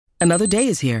Another day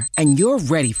is here, and you're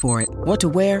ready for it. What to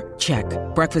wear? Check.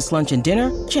 Breakfast, lunch, and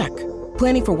dinner? Check.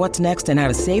 Planning for what's next and how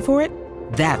to save for it?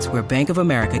 That's where Bank of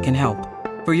America can help.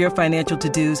 For your financial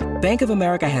to-dos, Bank of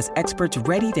America has experts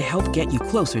ready to help get you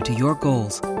closer to your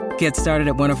goals. Get started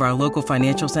at one of our local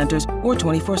financial centers or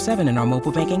 24/7 in our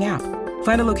mobile banking app.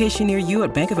 Find a location near you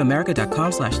at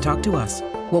bankofamerica.com/talktous.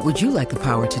 What would you like the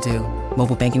power to do?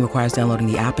 Mobile banking requires downloading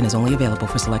the app and is only available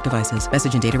for select devices.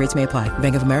 Message and data rates may apply.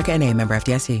 Bank of America N.A., member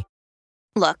FDIC.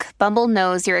 Look, Bumble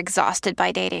knows you're exhausted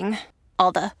by dating.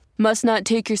 All the must not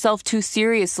take yourself too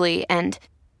seriously and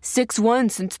 6'1"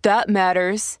 since that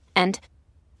matters. And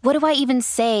what do I even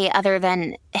say other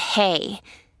than hey?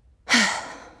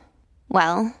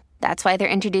 Well, that's why they're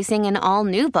introducing an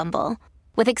all-new Bumble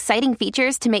with exciting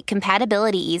features to make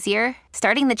compatibility easier,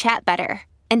 starting the chat better,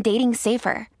 and dating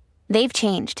safer. They've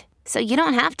changed, so you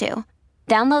don't have to.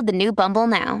 Download the new Bumble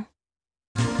now.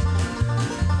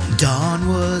 Dawn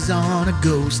was on a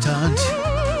ghost hunt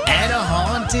at a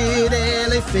haunted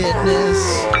LA Fitness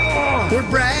where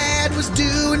Brad was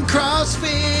doing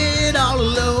CrossFit all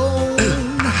alone.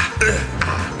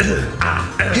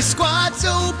 His squats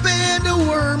opened a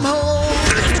wormhole,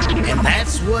 and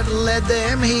that's what led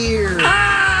them here.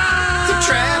 The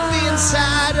trap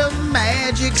inside a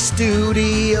magic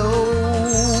studio.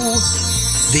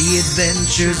 The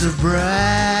Adventures of Bradley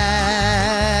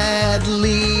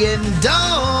and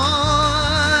Dawn.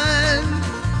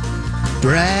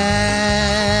 Bradley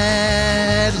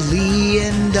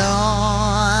and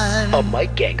Dawn. A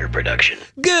Mike Ganger production.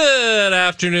 Good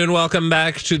afternoon. Welcome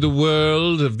back to the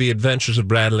world of the Adventures of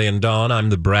Bradley and Dawn. I'm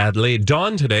the Bradley.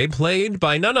 Dawn today played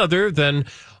by none other than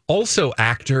also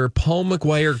actor Paul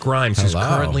McGuire Grimes, who's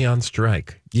currently on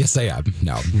strike. Yes, I am.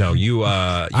 No, you.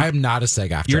 I am not a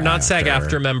SAG-AFTRA. You're not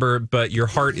SAG-AFTRA member, but your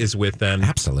heart is with them.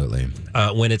 Absolutely.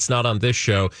 When it's not on this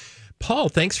show. Paul,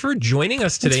 thanks for joining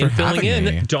us today and filling in.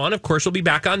 Me. Dawn, of course, will be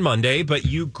back on Monday, but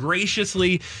you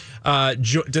graciously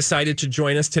decided to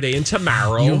join us today and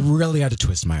tomorrow. You really had to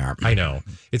twist my arm. I know.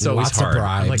 It's always Lots hard. of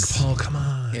bribes. I'm like, Paul, come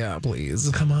on. Yeah, please.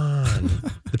 Come on.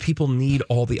 The people need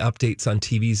all the updates on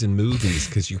TVs and movies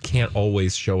because you can't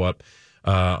always show up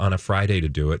on a Friday to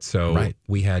do it. So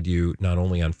we had you not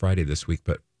only on Friday this week,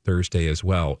 but Thursday as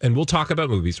well. And we'll talk about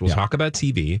movies. We'll talk about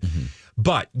TV. Mm-hmm.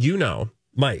 But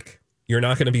Mike, you're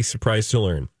not going to be surprised to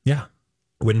learn. Yeah.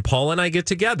 When Paul and I get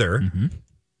together,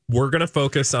 we're going to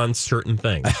focus on certain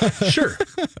things. Sure.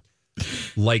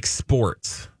 Like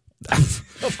sports.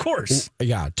 Of course.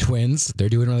 Yeah, Twins. They're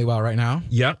doing really well right now.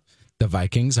 Yep. The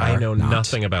Vikings are I know not.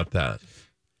 nothing about that.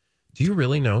 Do you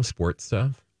really know sports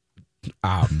stuff?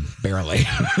 Barely.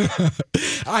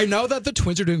 I know that the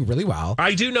Twins are doing really well.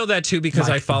 I do know that too because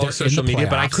I follow social media,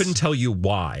 but I couldn't tell you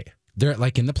why. They're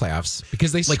like in the playoffs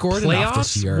because they scored enough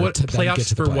this year. What to playoffs get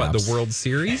to the for? playoffs. What, the World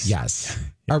Series? Yes.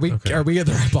 Are we at the right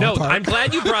ballpark? No, I'm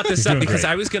glad you brought this up because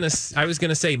great. I was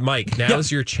gonna say, Mike,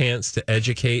 now's your chance to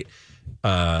educate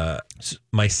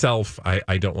myself.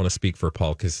 I don't want to speak for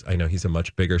Paul because I know he's a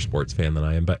much bigger sports fan than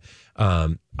I am, but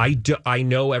I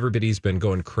know everybody's been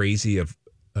going crazy of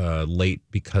late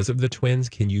because of the Twins.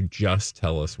 Can you just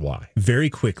tell us why? Very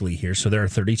quickly here. So there are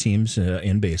 30 teams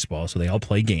in baseball, so they all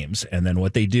play games, and then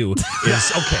what they do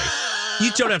is okay. You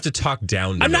don't have to talk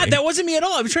down to I'm me. not. That wasn't me at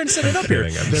all. I was trying to set it up here.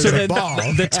 There's So a then ball.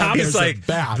 the top There's is a like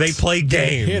bat. They play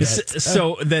games.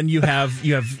 So then you have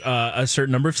a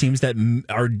certain number of teams that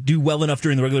do well enough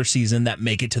during the regular season that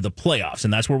make it to the playoffs,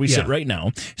 and that's where we sit right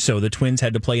now. So the Twins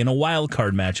had to play in a wild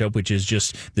card matchup, which is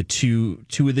just the two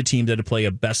of the teams had to play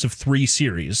a best of 3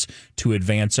 series to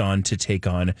advance on to take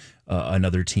on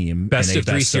another team. Best in a of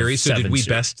 3 series. So did we series.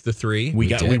 best the 3?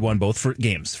 We won both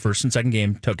games. First and second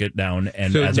game took it down,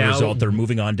 and So as a now- result, they're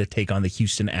moving on to take on the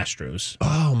Houston Astros.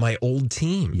 Oh, my old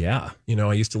team. Yeah.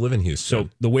 I used to live in Houston. So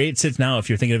the way it sits now, if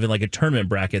you're thinking of it like a tournament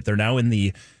bracket, they're now in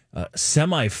the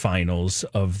semifinals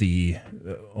of the,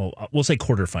 we'll say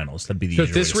quarterfinals. That'd be the. So if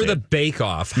easier way this to were say the it.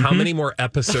 bake-off, how many more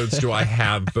episodes do I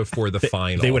have before the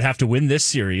final? They would have to win this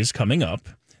series coming up.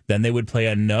 Then they would play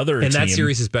another And team. that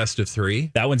series is best of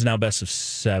 3? That one's now best of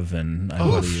 7, I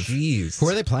Oh, believe. jeez. Who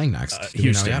are they playing next? Do we know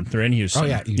Houston. yet? They're in Houston. Oh,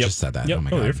 yeah. You just said that. Yep. Oh, my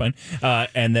God. You're fine.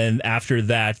 And then after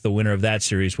that, the winner of that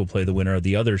series will play the winner of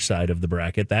the other side of the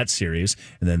bracket, that series.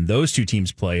 And then those two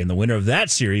teams play, and the winner of that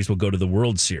series will go to the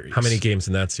World Series. How many games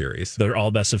in that series? They're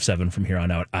all best of 7 from here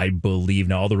on out, I believe.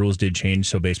 Now, all the rules did change,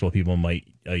 so baseball people might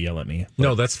yell at me. But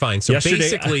No, that's fine. So yesterday,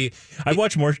 basically, I've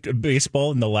watched more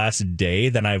baseball in the last day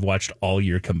than I've watched all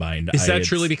year combined. combined. Is that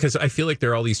truly because I feel like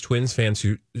there are all these Twins fans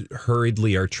who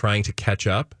hurriedly are trying to catch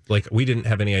up? Like, we didn't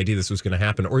have any idea this was going to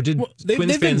happen. Or did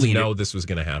Twins fans know this was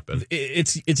going to happen?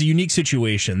 It's a unique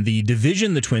situation. The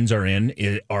division the Twins are in,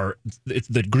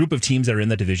 the group of teams that are in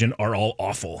that division are all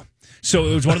awful. So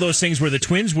it was one of those things where the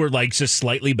Twins were like just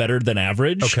slightly better than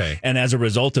average. Okay. And as a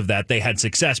result of that, they had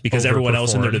success because everyone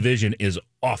else in their division is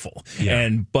awful. Yeah.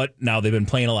 But now they've been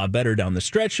playing a lot better down the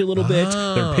stretch a little bit.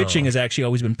 Their pitching has actually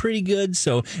always been pretty good.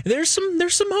 So there's some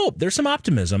hope. There's some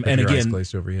optimism. Have your eyes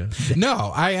glazed over yet?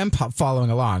 No, I am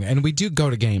following along, and we do go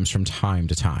to games from time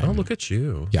to time. Oh, look at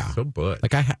you! Yeah, so but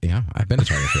like I've been to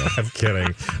Target Field. I'm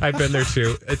kidding. I've been there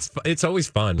too. It's always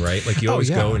fun, right? Like you always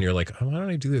go and you're like, why don't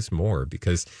I do this more?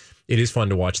 Because it is fun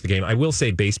to watch the game. I will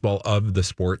say, baseball of the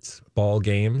sports ball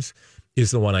games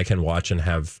is the one I can watch and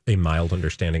have a mild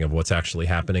understanding of what's actually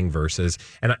happening versus.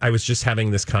 And I was just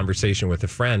having this conversation with a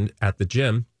friend at the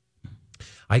gym.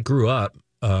 I grew up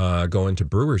going to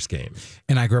Brewers games.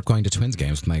 And I grew up going to Twins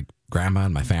games with my grandma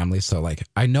and my family. So, like,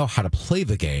 I know how to play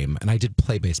the game. And I did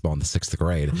play baseball in the 6th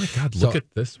grade. Oh, my God. Look at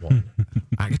this one.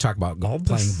 I could talk about playing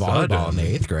volleyball in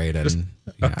the 8th grade. And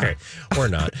okay. Or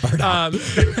not. Or not.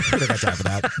 I don't got time for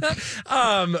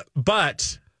that.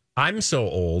 But I'm so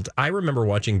old. I remember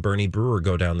watching Bernie Brewer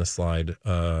go down the slide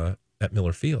at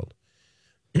Miller Field.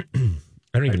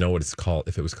 I don't even know what it's called,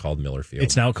 if it was called Miller Field.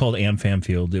 It's now called AmFam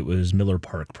Field. It was Miller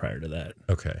Park prior to that.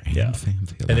 Okay. Yeah.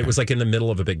 And it was like in the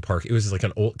middle of a big park. It was like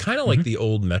an old, kind of like the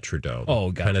old Metrodome.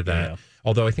 Oh, God. Kind of that. Yeah.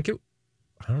 Although I think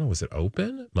I don't know, was it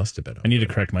open? It must have been open. I need to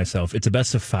correct myself. It's a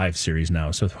best of 5 series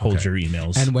now, so hold your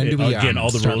emails. And when do we again?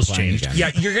 All the rules changed. Again?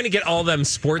 Yeah, you're going to get all them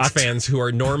sports fans who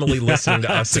are normally listening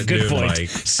to us. That's a good point. Mike.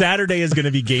 Saturday is going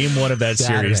to be game 1 of that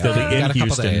series. They'll be in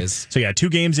Houston. So yeah, 2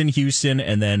 games in Houston,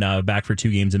 and then back for 2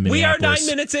 games in Minneapolis. We are 9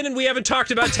 minutes in, and we haven't talked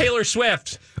about Taylor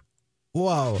Swift.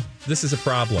 Whoa, this is a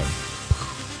problem.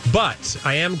 But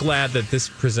I am glad that this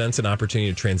presents an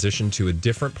opportunity to transition to a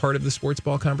different part of the sports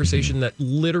ball conversation that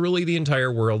literally the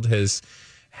entire world has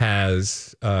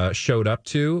showed up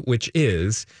to, which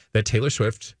is that Taylor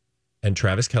Swift and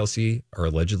Travis Kelce are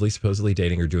allegedly, supposedly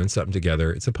dating or doing something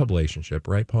together. It's a publicationship,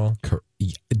 right, Paul?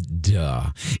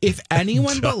 Duh. If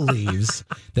anyone believes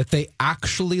that they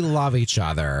actually love each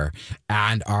other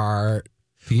and are...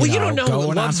 You don't know.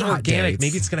 Love's organic. Dates.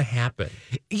 Maybe it's going to happen.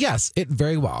 Yes, it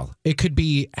very well. It could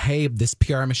be, hey, this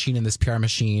PR machine and this PR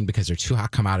machine, because they're 2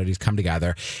 hot commodities, come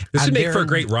together. This would make for a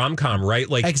great rom-com, right?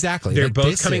 Like exactly. They're like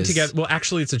both coming together. Well,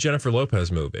 actually, it's a Jennifer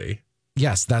Lopez movie.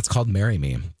 Yes, that's called Marry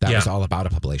Me. That was all about a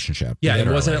publicationship. Yeah,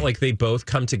 and wasn't it like they both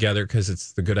come together because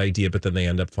it's the good idea, but then they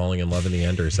end up falling in love in the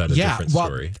end, or is that a different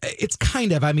story? It's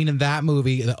kind of. I mean, in that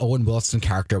movie, the Owen Wilson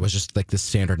character was just like the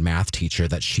standard math teacher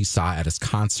that she saw at his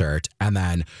concert, and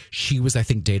then she was, I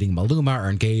think, dating Maluma or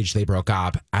engaged. They broke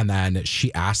up, and then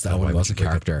she asked the Owen Wilson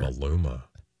character, Maluma.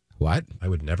 What? I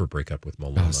would never break up with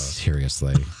Maluma. Oh,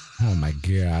 seriously. Oh, my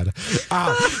God.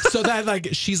 So then, like,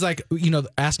 she's like,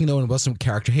 asking the Owen Wilson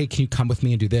character, hey, can you come with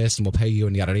me and do this? And we'll pay you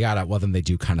and yada, yada. Well, then they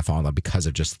do kind of fall in love because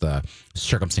of just the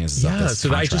circumstances of this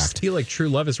contract. I just feel like true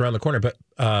love is around the corner. But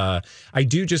I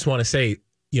do just want to say,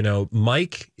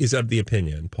 Mike is of the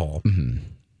opinion, Paul,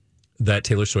 that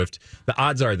Taylor Swift, the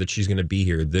odds are that she's going to be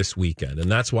here this weekend.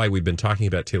 And that's why we've been talking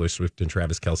about Taylor Swift and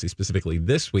Travis Kelce specifically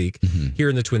this week here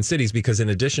in the Twin Cities, because in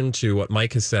addition to what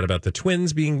Mike has said about the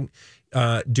Twins being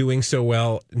doing so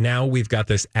well, now we've got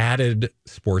this added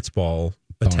sports ball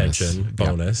attention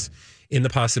bonus in the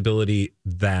possibility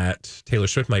that Taylor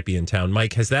Swift might be in town.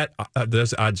 Mike, has that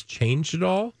those odds changed at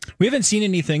all? We haven't seen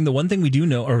anything. The one thing we do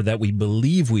know, or that we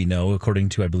believe we know, according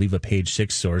to, I believe, a Page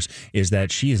 6 source, is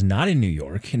that she is not in New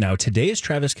York. Now, today is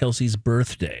Travis Kelce's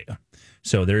birthday.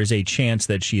 So there is a chance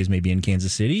that she is maybe in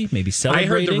Kansas City, maybe celebrating.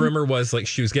 I heard the rumor was like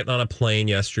she was getting on a plane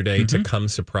yesterday to come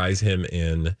surprise him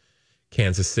in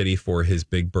Kansas City for his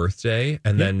big birthday.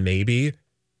 And then maybe...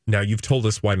 Now, you've told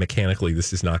us why mechanically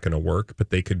this is not going to work,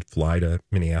 but they could fly to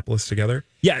Minneapolis together?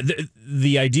 Yeah,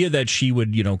 the idea that she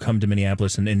would, come to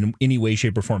Minneapolis and in any way,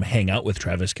 shape, or form hang out with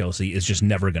Travis Kelce is just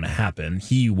never going to happen.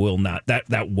 He will not,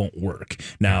 that won't work.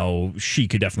 Now, she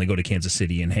could definitely go to Kansas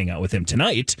City and hang out with him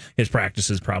tonight. His practice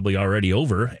is probably already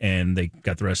over, and they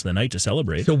got the rest of the night to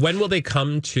celebrate. So when will they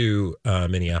come to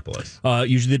Minneapolis?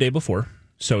 Usually the day before.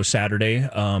 So Saturday,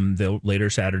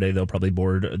 later Saturday, they'll probably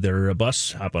board their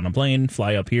bus, hop on a plane,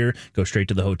 fly up here, go straight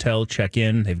to the hotel, check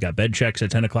in. They've got bed checks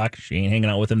at 10 o'clock. She ain't hanging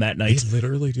out with him that night. They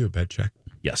literally do a bed check?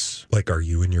 Yes. Like, are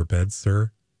you in your bed, sir?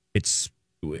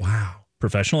 Wow.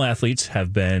 Professional athletes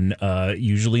have been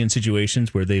usually in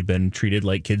situations where they've been treated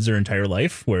like kids their entire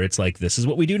life, where it's like, this is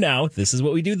what we do now, this is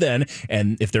what we do then.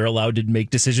 And if they're allowed to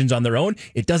make decisions on their own,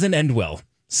 it doesn't end well.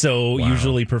 So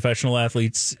usually professional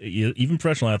athletes, even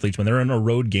professional athletes, when they're in a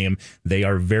road game, they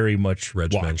are very much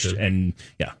regimented. Watched. And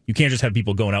you can't just have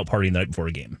people going out partying the night before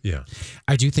a game. Yeah.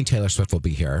 I do think Taylor Swift will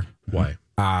be here. Why?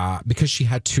 Because she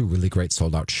had 2 really great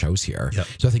sold out shows here. Yep.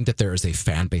 So I think that there is a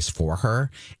fan base for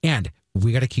her. And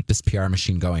we got to keep this PR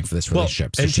machine going for this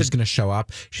relationship. So she's going to show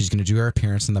up. She's going to do her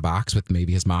appearance in the box with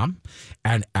maybe his mom.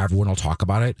 And everyone will talk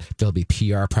about it. There'll be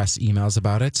PR press emails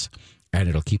about it. And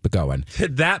it'll keep it going. To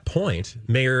that point,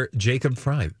 Mayor Jacob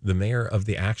Frey, the mayor of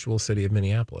the actual city of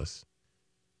Minneapolis,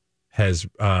 has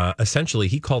essentially,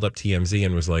 he called up TMZ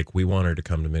and was like, we want her to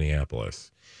come to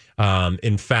Minneapolis.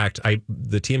 In fact,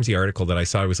 the TMZ article that I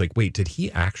saw, I was like, wait, did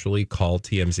he actually call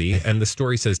TMZ? And the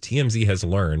story says TMZ has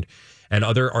learned, and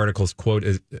other articles quote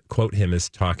him as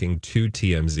talking to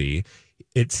TMZ.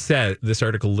 It said, this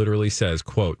article literally says,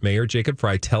 quote, Mayor Jacob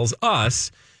Frey tells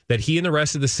us that he and the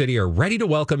rest of the city are ready to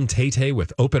welcome Tay-Tay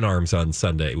with open arms on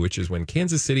Sunday, which is when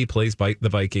Kansas City plays the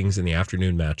Vikings in the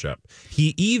afternoon matchup.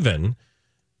 He even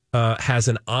has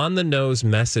an on-the-nose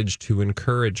message to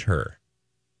encourage her.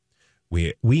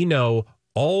 We know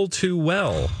all too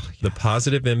well the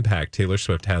positive impact Taylor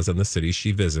Swift has on the cities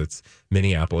she visits.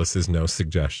 Minneapolis is no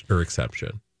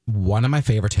exception. One of my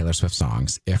favorite Taylor Swift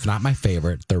songs, if not my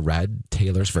favorite, the Red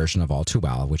Taylor's version of All Too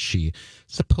Well, which she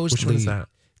supposedly... Which one is that?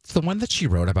 It's the one that she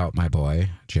wrote about my boy,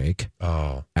 Jake.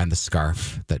 Oh. And the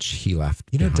scarf that he left.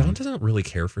 You know, behind. Dawn doesn't really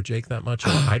care for Jake that much.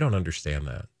 I don't understand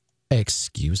that.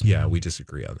 Excuse me? Yeah, we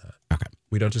disagree on that. Okay.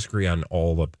 We don't disagree on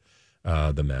all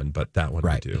of the men, but that one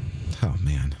right. we do. Oh,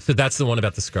 man. So that's the one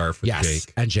about the scarf with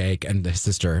Jake. And Jake and his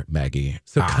sister, Maggie.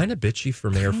 So kind of bitchy for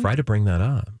Mayor Frey to bring that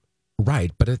up.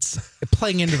 Right, but it's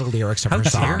playing into the lyrics of her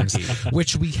songs,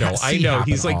 which we have I know.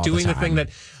 He's like doing the thing that,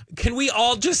 can we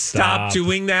all just stop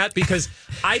doing that? Because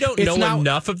I don't know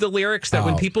enough of the lyrics that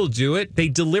when people do it, they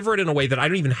deliver it in a way that I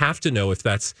don't even have to know if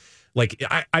that's, like,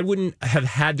 I wouldn't have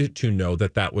had to know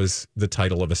that was the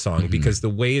title of a song, because the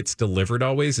way it's delivered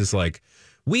always is like,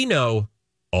 we know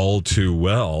all too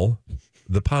well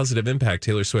the positive impact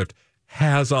Taylor Swift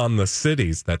has on the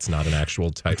cities. That's not an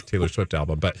actual Taylor Swift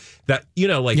album, but that,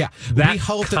 that we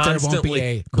hope that there won't be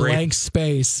a blank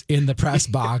space in the press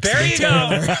box. There you go.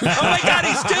 Oh my God,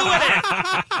 he's doing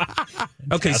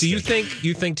it. Okay, so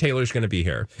you think Taylor's going to be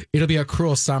here? It'll be a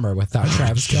cruel summer without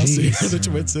Travis Kelce in the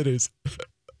Twin Cities.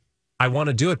 I want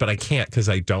to do it, but I can't because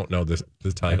I don't know the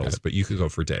titles, but you could go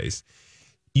for days.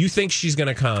 You think she's going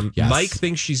to come. Yes. Mike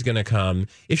thinks she's going to come.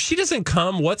 If she doesn't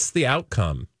come, what's the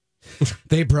outcome?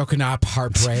 They've broken up,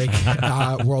 heartbreak,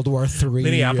 World War III.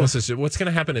 Minneapolis is. What's going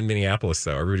to happen in Minneapolis,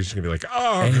 though? Everybody's just going to be like,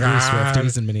 oh, angry God.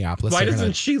 Swifties in Minneapolis. Why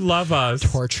doesn't she love us?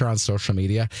 Torture on social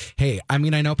media. Hey, I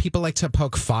mean, I know people like to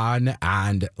poke fun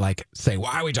and like say,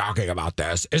 why are we talking about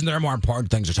this? Isn't there more important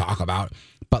things to talk about?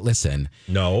 But listen,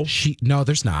 no,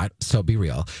 there's not. So be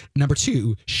real. Number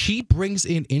 2, she brings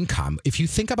in income. If you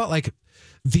think about like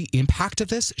the impact of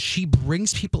this, she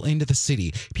brings people into the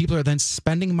city. People are then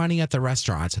spending money at the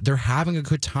restaurants. They're having a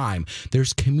good time.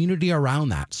 There's community around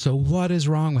that. So what is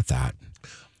wrong with that?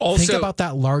 Also, think about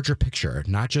that larger picture,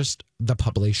 not just the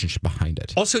population behind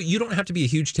it. Also, you don't have to be a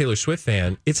huge Taylor Swift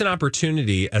fan. It's an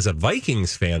opportunity as a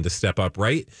Vikings fan to step up,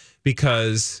 right?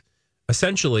 Because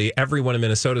essentially everyone in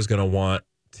Minnesota is going to want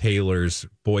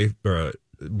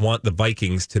want the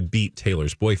Vikings to beat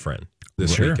Taylor's boyfriend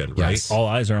this weekend, right? Yes. All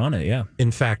eyes are on it, yeah.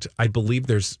 In fact, I believe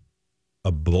there's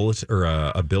a bullet or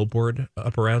a billboard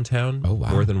up around town. Oh,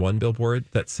 wow. More than one billboard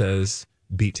that says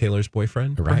beat Taylor's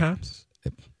boyfriend, right. Perhaps.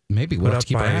 Maybe we'll have to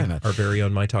keep an eye on it. Our very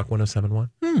own My Talk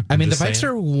 107.1. I mean, the Vikes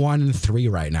are 1-3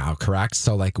 right now, correct?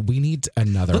 So, like, we need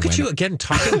another. Look win. at you again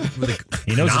talking with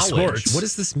he knows knowledge. the sports. What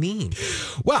does this mean?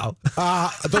 Well,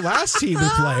 the last team we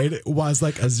played was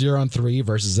like a 0-3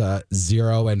 versus a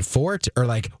 0-4, or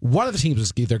like one of the teams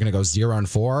was either going to go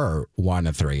 0-4 or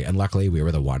 1-3, and luckily we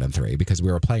were the 1-3 because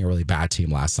we were playing a really bad team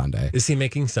last Sunday. Is he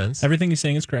making sense? Everything he's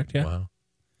saying is correct. Yeah. Wow.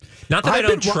 Not that I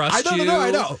don't trust you.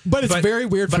 I know. But it's very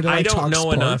weird for me to I like, don't talk know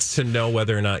sports. enough to know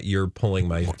whether or not you're pulling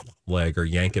my leg or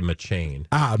yanking my chain.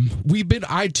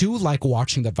 I do like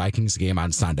watching the Vikings game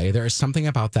on Sunday. There is something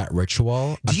about that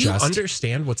ritual. Do you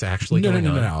understand what's actually going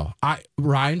on? No.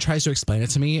 Ryan tries to explain it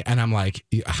to me, and I'm like,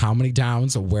 how many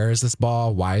downs? Where is this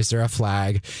ball? Why is there a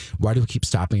flag? Why do we keep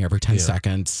stopping every 10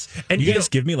 seconds? And you guys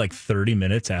give me like 30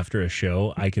 minutes after a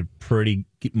show, I could pretty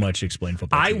much explain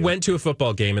football. I went to a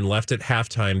football game and left at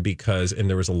halftime and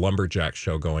there was a lumberjack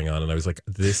show going on, and I was like,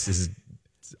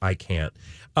 I can't.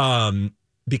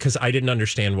 Because I didn't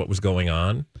understand what was going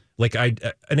on. Like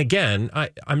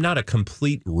I'm not a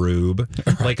complete rube.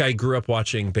 Like I grew up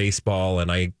watching baseball,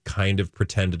 and I kind of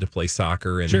pretended to play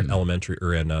soccer in elementary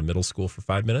or in middle school for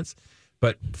 5 minutes.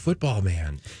 But football,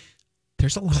 man,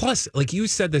 There's a lot. Plus, like you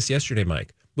said this yesterday,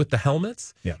 Mike, with the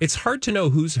helmets, Yeah. it's hard to know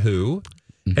who's who.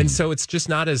 And so it's just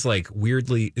not as like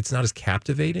weirdly, it's not as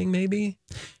captivating, maybe.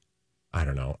 I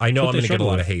don't know. I know I'm going to get a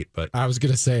lot of hate, but I was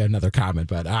going to say another comment,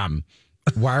 but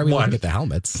why are we looking at the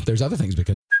helmets? There's other things we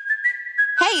could.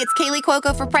 Hey, it's Kaylee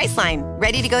Cuoco for Priceline.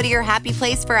 Ready to go to your happy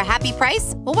place for a happy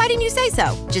price? Well, why didn't you say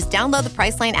so? Just download the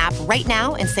Priceline app right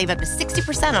now and save up to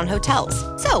 60% on hotels.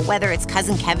 So whether it's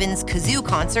Cousin Kevin's Kazoo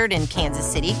Concert in Kansas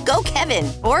City, go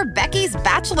Kevin, or Becky's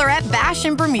Bachelorette Bash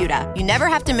in Bermuda, you never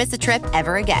have to miss a trip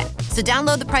ever again. So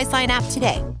download the Priceline app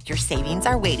today. Your savings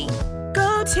are waiting.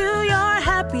 Go to your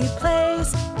happy place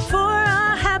for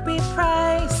a happy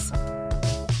price.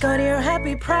 Go to your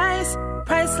happy price,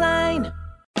 Priceline.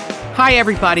 Hi,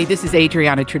 everybody. This is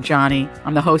Adriana Trajani.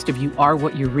 I'm the host of You Are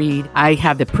What You Read. I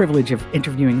have the privilege of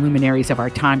interviewing luminaries of our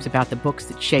times about the books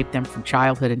that shaped them from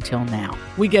childhood until now.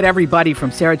 We get everybody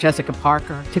from Sarah Jessica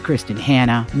Parker to Kristen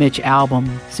Hanna, Mitch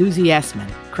Albom, Susie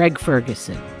Essman, Craig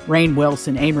Ferguson, Rainn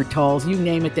Wilson, Amor Tolls, you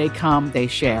name it, they come, they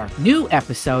share. New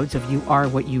episodes of You Are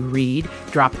What You Read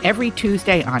drop every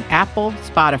Tuesday on Apple,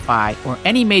 Spotify, or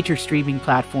any major streaming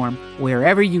platform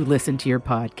wherever you listen to your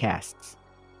podcasts.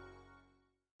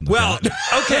 well,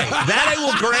 okay, that I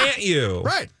will grant you.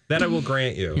 Right. That I will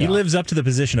grant you. He lives up to the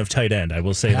position of tight end. I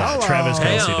will say that. Hello. Travis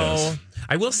Kelce Hello. does.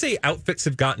 I will say outfits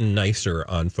have gotten nicer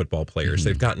on football players.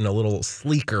 They've gotten a little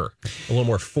sleeker, a little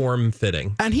more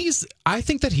form-fitting. And I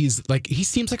think that he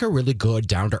seems like a really good,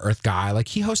 down-to-earth guy. Like,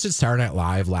 he hosted Saturday Night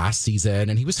Live last season,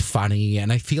 and he was funny,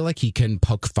 and I feel like he can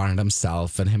poke fun at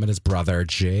himself and him and his brother,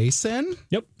 Jason.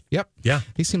 Yep. Yeah.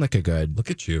 He seemed like a good...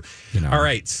 Look at you. You know. All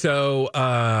right. So,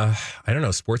 I don't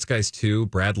know. Sports Guys 2,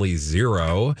 Bradley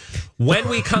 0. When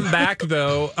we come back,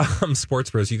 though,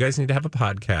 Sports Bros, you guys need to have a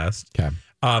podcast. Okay.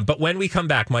 But when we come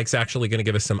back, Mike's actually going to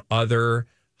give us some other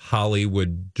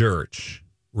Hollywood dirt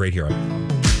right here on.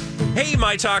 Hey,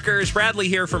 my talkers. Bradley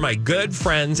here for my good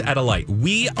friends at Alight.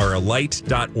 We are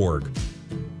alight.org.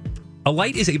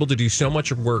 Alight is able to do so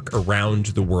much work around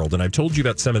the world. And I've told you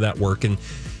about some of that work in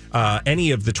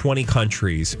any of the 20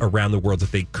 countries around the world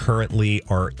that they currently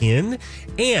are in.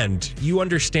 And you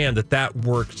understand that that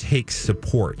work takes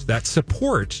support. That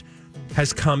support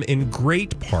has come in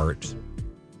great part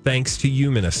thanks to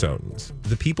you Minnesotans.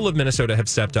 The people of Minnesota have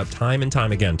stepped up time and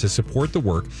time again to support the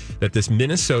work that this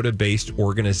Minnesota-based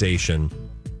organization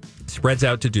spreads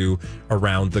out to do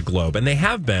around the globe. And they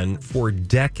have been for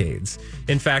decades.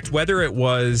 In fact, whether it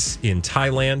was in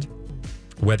Thailand,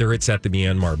 whether it's at the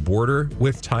Myanmar border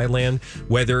with Thailand,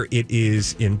 whether it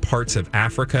is in parts of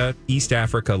Africa, East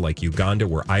Africa, like Uganda,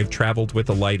 where I've traveled with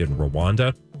Alight, in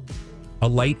Rwanda,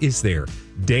 Alight is there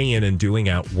day in and doing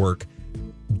out work,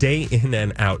 day in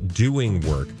and out doing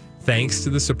work, thanks to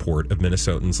the support of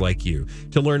Minnesotans like you.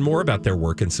 To learn more about their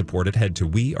work and support it, head to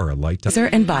wearealight.com.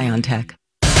 And BioNTech.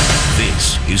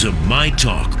 This is a My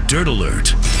Talk Dirt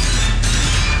Alert.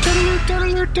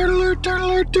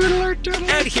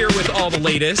 And here with all the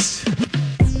latest,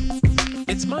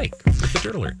 it's Mike with the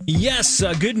Dirt Alert. Yes,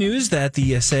 good news that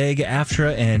the SAG,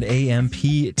 AFTRA, and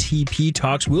AMPTP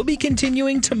talks will be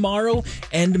continuing tomorrow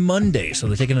and Monday. So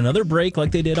they're taking another break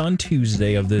like they did on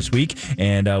Tuesday of this week,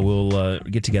 and we'll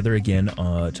get together again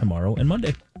tomorrow and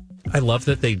Monday. I love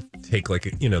that they take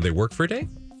they work for a day,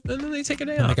 and then they take a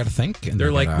day And off. they got to think. And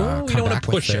They're like, gonna well, we come don't want back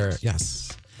to with push it.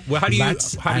 Yes. Well, how do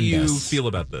you this. feel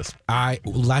about this?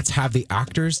 Let's have the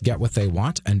actors get what they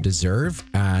want and deserve,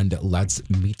 and let's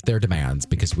meet their demands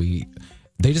because they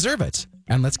deserve it.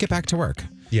 And let's get back to work.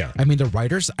 Yeah. I mean, the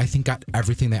writers, I think, got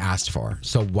everything they asked for.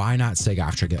 So why not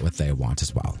SAG-AFTRA get what they want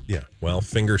as well? Yeah. Well,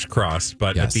 fingers crossed.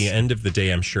 But at the end of the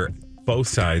day, I'm sure both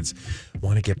sides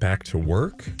want to get back to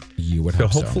work. You would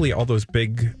hope so. Hopefully all those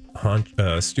big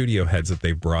studio heads that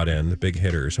they've brought in, the big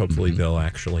hitters, hopefully they'll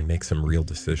actually make some real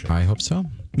decisions. I hope so.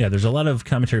 Yeah, there's a lot of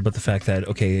commentary about the fact that,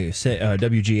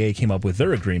 WGA came up with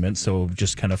their agreement, so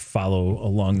just kind of follow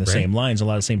along the same lines, a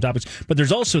lot of the same topics. But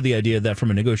there's also the idea that from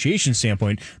a negotiation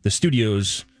standpoint, the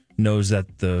studios knows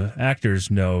that the actors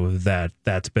know that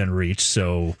that's been reached.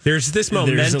 So there's this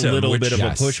momentum, there's a little which bit of a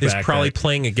pushback. is probably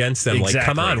playing against them. Exactly. Like,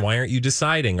 come on, why aren't you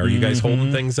deciding? Are you guys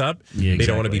holding things up? Yeah, They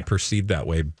don't want to exactly. be perceived that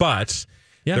way. But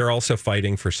they're also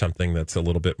fighting for something that's a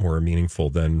little bit more meaningful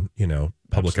than,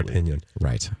 public opinion.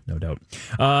 Right. No doubt.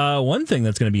 One thing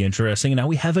that's going to be interesting, and now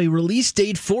we have a release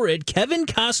date for it. Kevin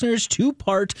Costner's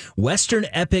 2-part Western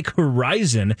epic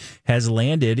Horizon has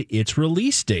landed its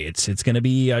release dates. It's going to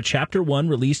be Chapter 1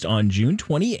 released on June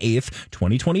 28th,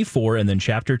 2024, and then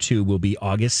Chapter 2 will be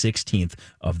August 16th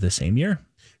of the same year.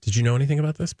 Did you know anything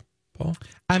about this, Paul?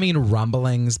 I mean,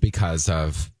 rumblings because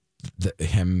of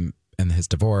him and his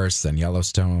divorce and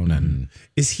Yellowstone. And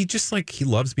is he just like he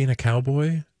loves being a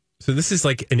cowboy? So this is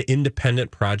like an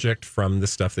independent project from the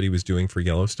stuff that he was doing for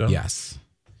Yellowstone? Yes.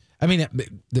 I mean,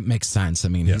 it makes sense. I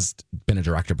mean, he's been a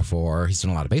director before. He's done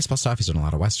a lot of baseball stuff. He's done a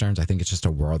lot of Westerns. I think it's just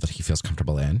a world that he feels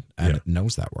comfortable in and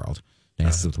knows that world.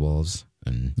 Dances with Wolves.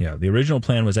 And the original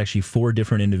plan was actually 4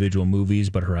 different individual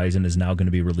movies, but Horizon is now going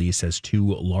to be released as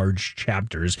 2 large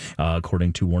chapters,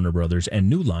 according to Warner Brothers and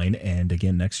New Line, and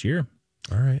again next year.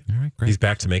 All right, great. He's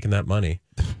back to making that money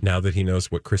now that he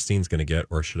knows what Christine's going to get,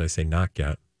 or should I say not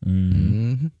get.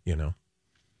 Mm-hmm. You know.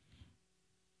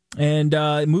 And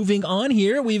moving on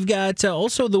here, we've got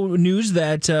also the news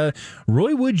that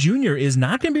Roy Wood Jr. is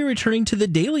not going to be returning to The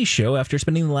Daily Show after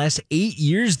spending the last 8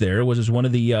 years there. Was one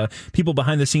of the people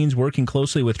behind the scenes working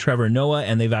closely with Trevor Noah,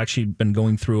 and they've actually been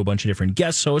going through a bunch of different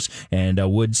guest hosts. And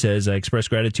Wood says, I express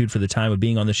gratitude for the time of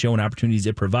being on the show and opportunities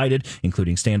it provided,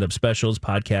 including stand-up specials,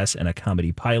 podcasts, and a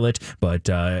comedy pilot, but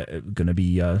going to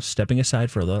be stepping aside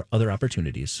for other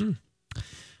opportunities.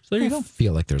 So there you go. I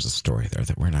feel like there's a story there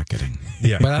that we're not getting.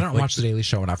 Yeah. But I don't watch The Daily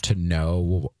Show enough to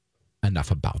know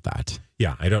enough about that.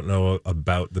 Yeah, I don't know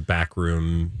about the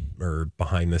backroom or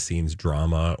behind the scenes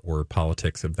drama or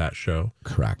politics of that show.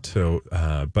 Correct. So,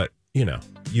 but you know,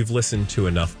 you've listened to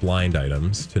enough Blind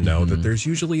Items to know that there's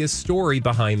usually a story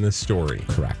behind the story.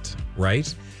 Correct.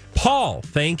 Right? Paul,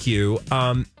 thank you.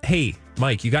 Hey,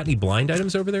 Mike, you got any blind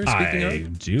items over there? I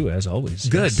do, as always.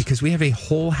 Good, because we have a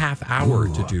whole half hour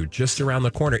to do just around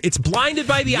the corner. It's Blinded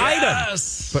by the Item.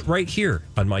 But right here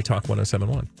on My Talk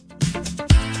 1071.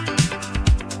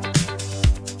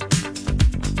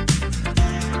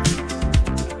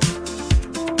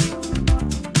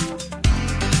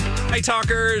 Hi,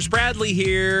 Talkers. Bradley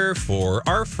here for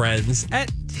our friends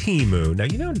at Temu. Now,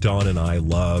 you know, Dawn and I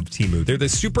love Temu. They're the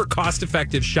super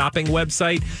cost-effective shopping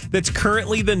website that's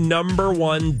currently the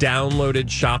 #1 downloaded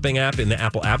shopping app in the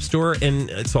Apple App Store, and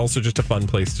it's also just a fun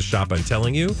place to shop. I'm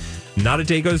telling you, not a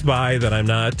day goes by that I'm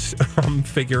not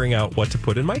figuring out what to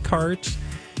put in my cart,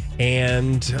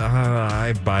 and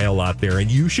I buy a lot there, and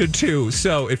you should too.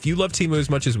 So if you love Temu as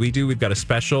much as we do, we've got a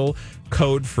special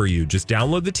code for you. Just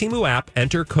download the Temu app,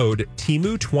 enter code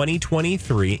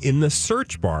TEMU2023 in the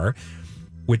search bar,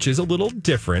 which is a little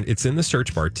different. It's in the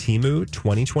search bar, Temu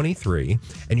 2023,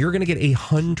 and you're going to get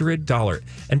 $100.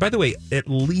 And by the way, at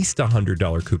least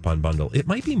 $100 coupon bundle. It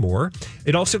might be more.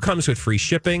 It also comes with free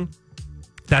shipping.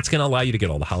 That's going to allow you to get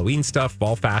all the Halloween stuff,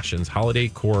 fall fashions, holiday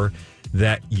decor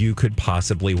that you could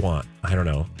possibly want. I don't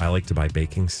know. I like to buy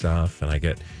baking stuff, and I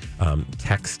get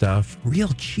tech stuff real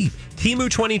cheap. Temu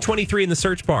 2023 in the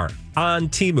search bar on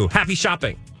Temu. Happy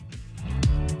shopping.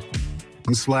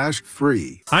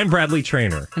 /free. I'm Bradley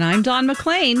Trainer. And I'm Dawn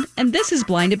McClain, and this is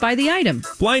Blinded by the Item.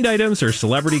 Blind items are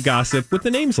celebrity gossip with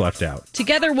the names left out.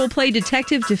 Together, we'll play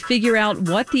detective to figure out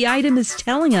what the item is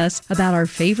telling us about our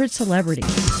favorite celebrity.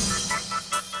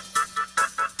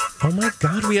 Oh my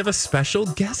God, we have a special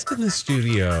guest in the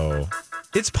studio.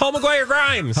 It's Paul McGuire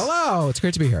Grimes. Hello, it's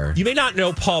great to be here. You may not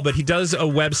know Paul, but he does a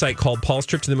website called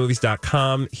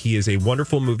paulstriptothemovies.com. He is a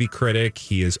wonderful movie critic.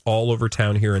 He is all over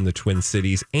town here in the Twin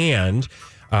Cities, and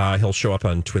he'll show up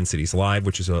on Twin Cities Live,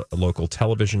 which is a local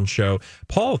television show.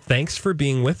 Paul, thanks for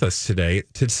being with us today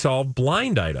to solve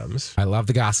blind items. I love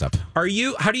the gossip. How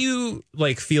do you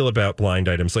feel about blind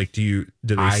items? Like, do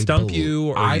they stump you?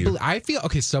 Or I feel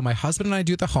okay. So my husband and I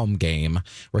do the home game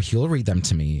where he'll read them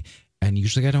to me. And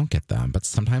usually I don't get them, but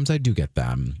sometimes I do get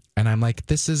them. And I'm like,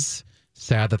 this is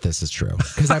sad that this is true.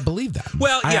 Because I believe them.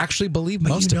 Well, I actually believe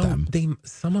most of them.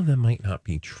 Some of them might not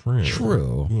be true.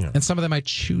 True. Yeah. And some of them I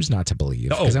choose not to believe.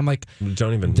 Because I'm like,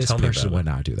 don't even this tell me person about would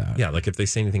not do that. Yeah, like if they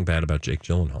say anything bad about Jake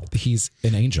Gyllenhaal. He's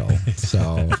an angel.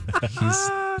 So he's,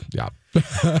 yeah.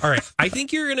 All right. I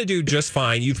think you're going to do just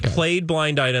fine. You've played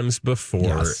blind items before.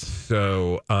 Yes.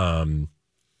 So,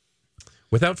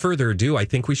 without further ado, I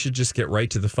think we should just get right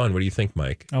to the fun. What do you think,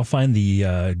 Mike? I'll find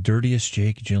the dirtiest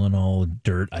Jake Gyllenhaal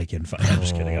dirt I can find. I'm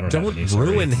just kidding. I don't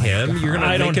ruin him. You're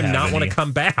going to make him not want to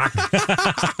come back.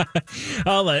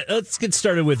 Let's get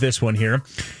started with this one here.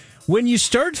 When you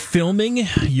start filming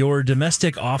your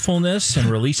domestic awfulness and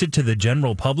release it to the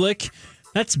general public,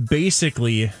 that's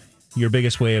basically your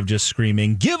biggest way of just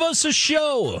screaming, "Give us a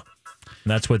show!" And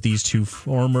that's what these two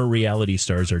former reality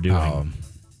stars are doing.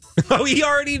 Oh, he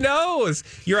already knows.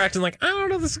 You're acting like, I don't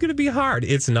know, this is going to be hard.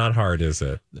 It's not hard, is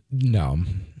it? No. Do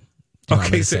you want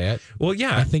me to say it? Well,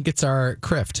 yeah. I think it's our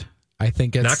Crift. I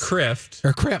think it's... Not Crift.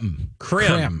 Or Crim.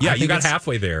 Crim. Yeah, you got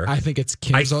halfway there. I think it's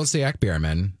Kim Zolciak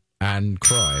Bierman. and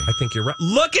Croy. I think you're right.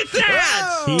 Look at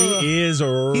that! He is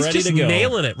ready He's just to go.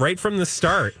 nailing it right from the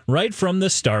start. Right from the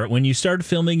start. When you start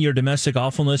filming your domestic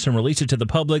awfulness and release it to the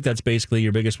public, that's basically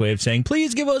your biggest way of saying,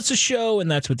 please give us a show.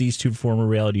 And that's what these two former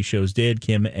reality shows did.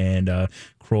 Kim and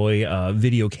Croy.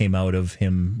 Video came out of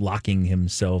him locking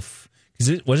himself.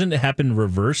 Wasn't it happen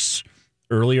reverse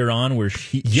earlier on where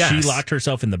she locked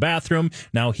herself in the bathroom?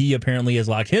 Now he apparently has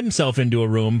locked himself into a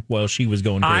room while she was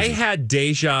going crazy. I had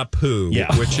deja vu,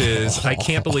 which is, I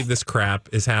can't believe this crap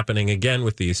is happening again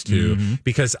with these two.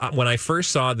 Because when I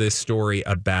first saw this story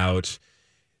about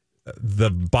the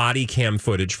body cam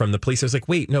footage from the police, I was like,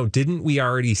 wait, no, didn't we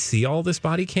already see all this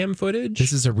body cam footage?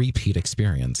 This is a repeat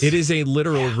experience. It is a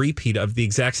literal repeat of the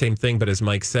exact same thing, but as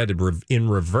Mike said, in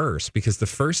reverse, because the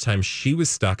first time she was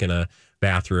stuck in a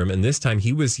bathroom, and this time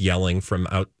he was yelling from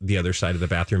out the other side of the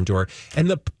bathroom door. And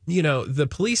the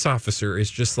police officer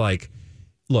is just like,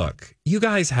 look, you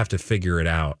guys have to figure it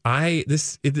out.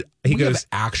 He goes,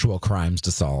 actual crimes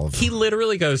to solve. He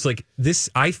literally goes like this.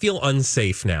 I feel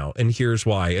unsafe now, and here's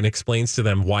why, and explains to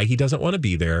them why he doesn't want to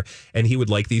be there, and he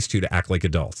would like these two to act like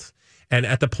adults. And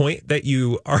at the point that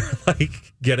you are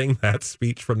like getting that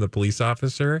speech from the police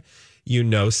officer, you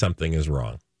know something is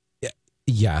wrong.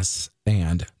 Yes,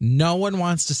 and no one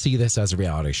wants to see this as a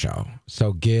reality show.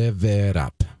 So give it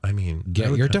up. I mean,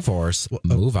 get your divorce,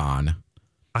 move on.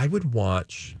 I would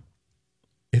watch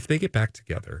if they get back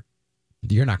together.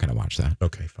 You're not going to watch that.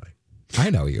 Okay, fine. I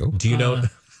know you. Do you know?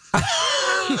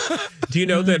 Do you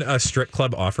know that a strip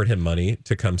club offered him money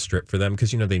to come strip for them?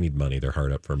 Because they need money. They're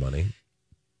hard up for money.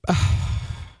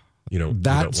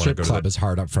 That strip club is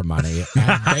hard up for money,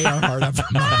 and they are hard up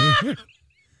for money.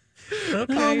 Okay.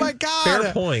 Oh my God!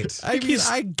 Fair point. I mean,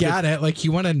 I get it. Like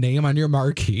you want a name on your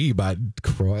marquee, but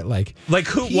Croy, like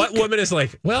who? What woman is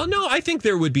like? Well, no, I think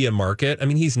there would be a market. I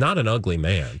mean, he's not an ugly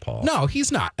man, Paul. No, he's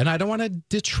not, and I don't want to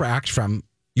detract from.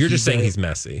 You're just saying he's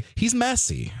messy. He's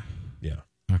messy. Yeah.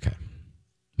 Okay.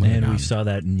 And we saw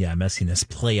that, messiness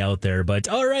play out there. But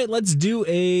all right, let's do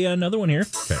another one here.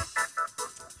 Okay.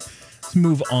 Let's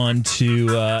move on to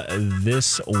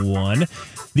this one.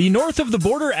 The North of the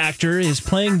Border actor is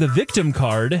playing the victim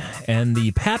card and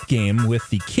the pap game with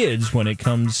the kids when it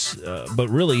comes, but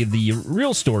really the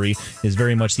real story is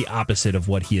very much the opposite of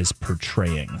what he is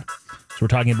portraying. So we're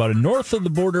talking about a North of the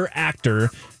Border actor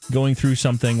going through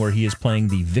something where he is playing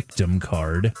the victim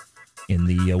card in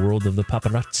the world of the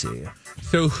paparazzi.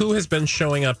 So who has been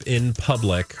showing up in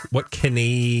public? What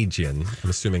Canadian? I'm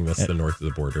assuming that's the North of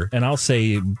the Border. And I'll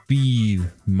say B-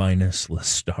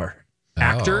 list star.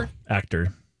 Actor?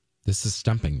 Actor. This is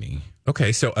stumping me.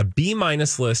 Okay, so a B-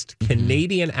 list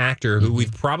Canadian actor who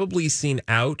we've probably seen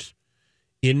out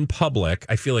in public.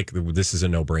 I feel like this is a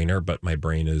no-brainer, but my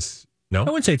brain is... No? I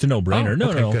wouldn't say it's a no-brainer.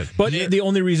 No. Good. But the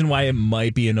only reason why it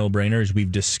might be a no-brainer is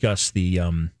we've discussed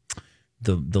the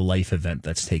life event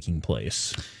that's taking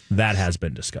place. That has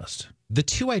been discussed. The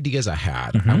two ideas I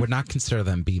had, I would not consider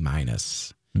them B-.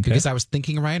 Because I was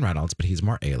thinking Ryan Reynolds, but he's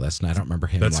more A-list, and I don't remember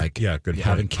him good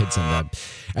having kids in the.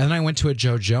 And then I went to a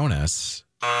Joe Jonas,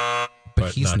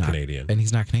 but he's not Canadian, and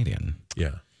he's not Canadian.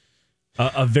 Yeah,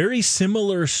 a very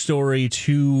similar story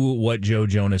to what Joe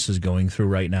Jonas is going through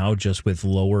right now, just with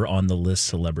lower on the list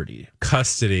celebrity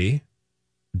custody,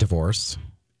 divorce,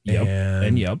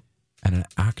 and an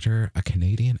actor, a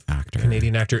Canadian actor.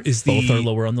 Canadian actor is both are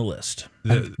lower on the list.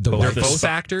 They're both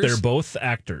actors. They're both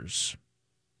actors.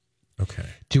 Okay.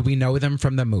 Do we know them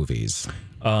from the movies?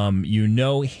 You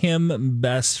know him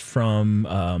best from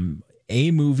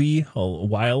a movie a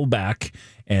while back,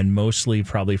 and mostly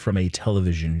probably from a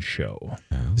television show.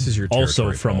 This is your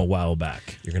also from Paul. a while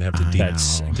back. You're gonna have to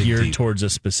that's geared towards a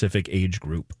specific age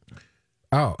group.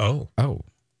 Oh,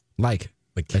 like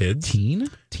kids, teen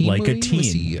like movie? a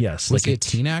teen. Yes, like a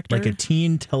teen actor, like a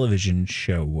teen television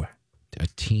show. A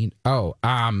teen.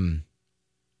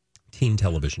 Teen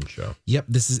television show. Yep.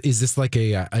 Is this like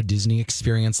a Disney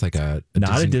experience? Like a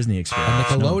Disney experience.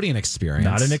 A Nickelodeon experience.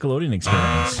 Not a Nickelodeon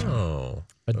experience. Oh.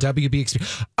 A WB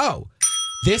experience. Oh,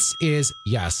 this is,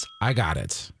 yes, I got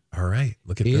it. All right.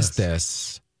 Look at this. Is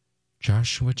this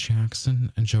Joshua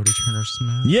Jackson and Jodie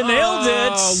Turner-Smith? You nailed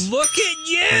it. Oh, look at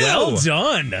you. Well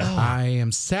done. I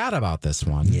am sad about this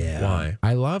one. Yeah. Why?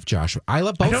 I love Joshua. I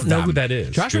love both of them. I don't know who that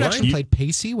is. Joshua Jackson played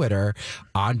Pacey Witter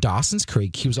on Dawson's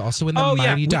Creek. He was also in the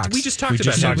Mighty Ducks. We just talked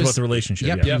about the relationship.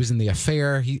 Yep, he was in The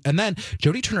Affair. And then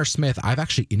Jodie Turner-Smith, I've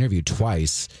actually interviewed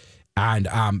twice. And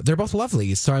they're both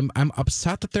lovely. So I'm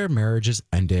upset that their marriage is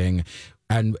ending.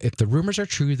 And if the rumors are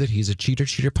true that he's a cheater,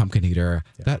 pumpkin eater,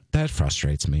 that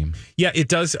frustrates me. Yeah, it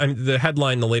does. I mean,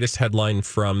 the latest headline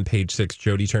from Page Six,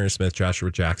 Jodie Turner-Smith, Joshua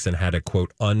Jackson had a,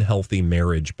 quote, unhealthy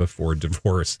marriage before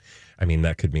divorce. I mean,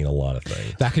 that could mean a lot of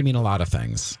things. That could mean a lot of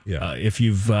things. Yeah. If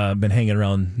you've been hanging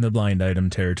around the blind item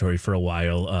territory for a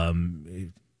while,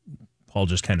 Paul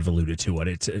just kind of alluded to what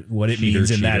it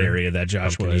means in that area that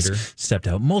Joshua has stepped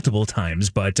out multiple times.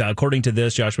 But according to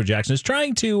this, Joshua Jackson is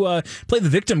trying to play the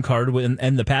victim card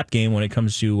and the pap game when it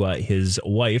comes to his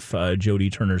wife, Jodie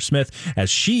Turner-Smith, as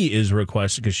she is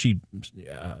requesting, because she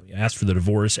asked for the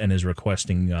divorce and is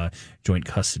requesting joint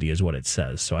custody is what it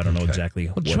says. So I don't know exactly.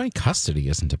 Well, joint custody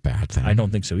isn't a bad thing. I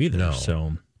don't think so either. No.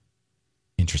 So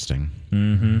interesting.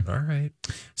 Mm-hmm. All right.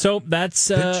 So that's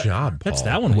good job, Paul. That's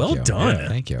that one. Well done. Yeah,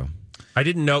 thank you. I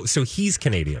didn't know. So he's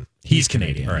Canadian. He's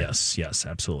Canadian. Right. Yes,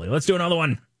 absolutely. Let's do another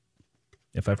one.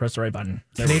 If I press the right button.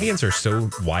 Canadians are so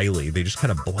wily. They just kind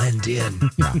of blend in.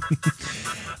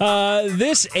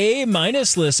 This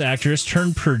A-minus list actress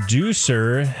turned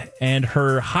producer and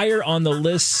her higher on the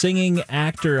list singing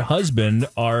actor husband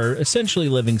are essentially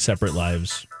living separate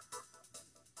lives.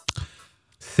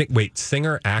 Wait,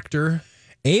 singer, actor?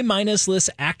 A-minus list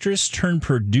actress turned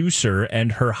producer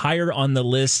and her higher on the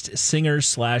list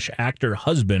singer/actor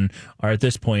husband are at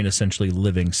this point essentially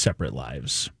living separate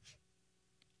lives.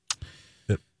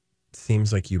 It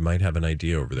seems like you might have an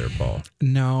idea over there, Paul.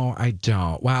 No, I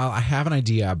don't. Well, I have an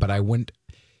idea, but I wouldn't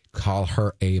call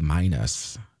her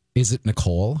A-minus. Is it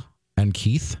Nicole and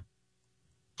Keith?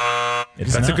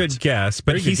 That's a good guess,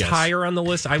 but he's higher on the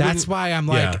list. That's why I'm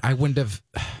like, I wouldn't have...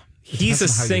 He's a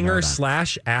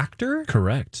singer/actor?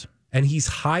 Correct. And he's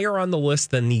higher on the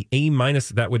list than the A-minus.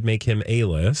 That would make him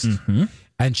A-list. Mm-hmm.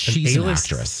 And she's an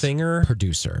A-list actress. Singer?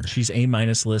 Producer. She's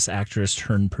A-minus list actress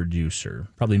turned producer.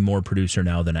 Probably more producer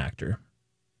now than actor.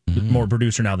 More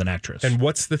producer now than actress. And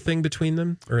what's the thing between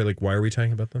them? Or like, why are we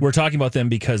talking about them? We're talking about them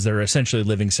because they're essentially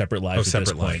living separate lives at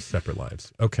this point. Separate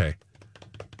lives. Okay.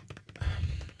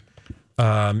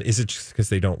 Is it just because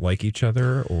they don't like each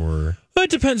other, or? Well,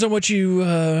 it depends on what you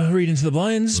read into the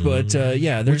blinds, but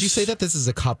yeah. Would you say that this is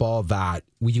a couple that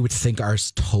you would think are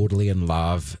totally in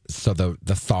love, so the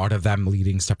thought of them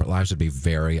leading separate lives would be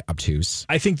very obtuse?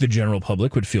 I think the general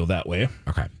public would feel that way.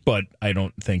 Okay. But I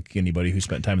don't think anybody who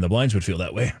spent time in the blinds would feel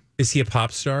that way. Is he a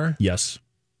pop star? Yes.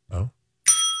 Oh.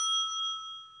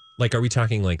 Like, are we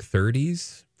talking like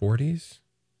 30s, 40s?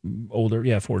 Older,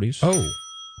 yeah, 40s. Oh.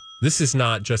 This is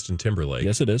not Justin Timberlake.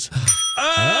 Yes, it is.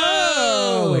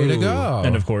 Oh, way to go.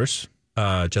 And of course,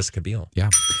 Jessica Biel. Yeah.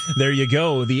 There you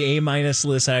go. The A-minus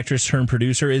list actress turned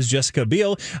producer is Jessica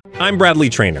Biel. I'm Bradley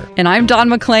Trainer. And I'm Don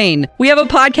McClain. We have a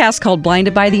podcast called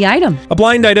Blinded by the Item. A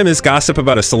blind item is gossip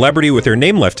about a celebrity with their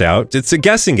name left out. It's a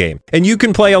guessing game, and you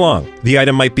can play along. The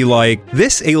item might be like,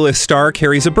 this A-list star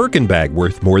carries a Birkin bag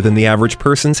worth more than the average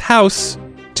person's house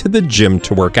to the gym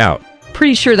to work out.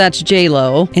 Pretty sure that's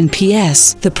J-Lo. And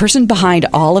P.S. the person behind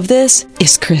all of this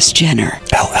is Kris Jenner,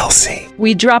 LLC.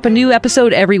 We drop a new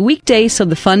episode every weekday so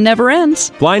the fun never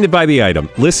ends. Blinded by the Item.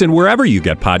 Listen wherever you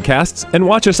get podcasts and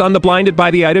watch us on the Blinded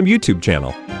by the Item YouTube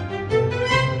channel.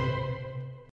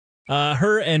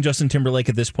 Her and Justin Timberlake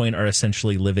at this point are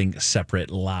essentially living separate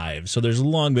lives. So there's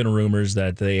long been rumors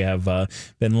that they have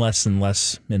been less and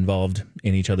less involved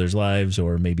in each other's lives,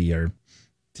 or maybe are,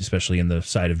 especially in the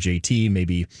side of JT,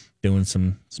 maybe doing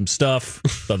some stuff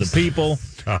with other people,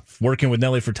 working with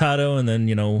Nelly Furtado, and then,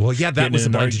 Well, yeah, that was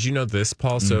the blind. Did you know this,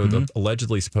 Paul? So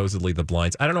supposedly the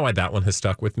blinds. I don't know why that one has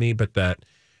stuck with me, but that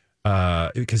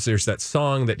because there's that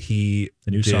song that he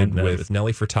did with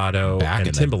Nelly Furtado back and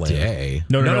in Timbaland. The day.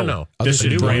 No. Oh, This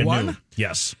is a brand new one? new.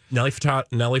 Yes. Nelly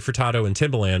Furtado and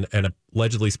Timbaland, and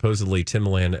supposedly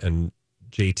Timbaland and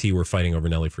JT were fighting over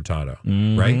Nelly Furtado,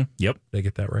 right? Yep. Did I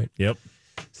get that right? Yep.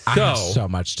 I have so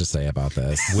much to say about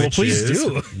this. Well, please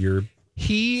do. Your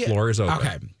floor is open.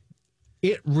 Okay.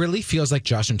 It really feels like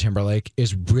Justin Timberlake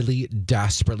is really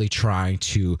desperately trying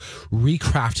to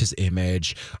recraft his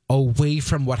image away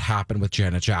from what happened with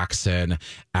Janet Jackson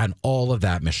and all of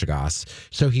that mishigas.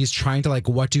 So he's trying to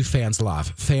what do fans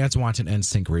love? Fans want an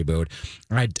NSYNC reboot.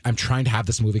 I'm trying to have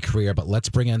this movie career, but let's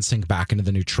bring NSYNC back into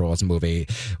the new Trolls movie.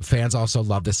 Fans also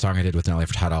love this song I did with Nelly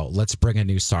Furtado. Let's bring a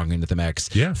new song into the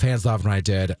mix. Yeah. Fans loved when I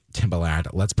did Timbaland.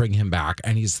 Let's bring him back.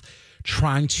 And he's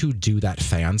trying to do that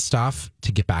fan stuff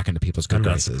to get back into people's good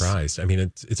graces. I'm not surprised. I mean,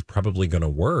 it's probably going to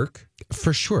work.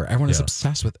 For sure. Everyone is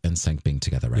obsessed with NSYNC being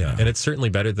together right now. And it's certainly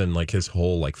better than his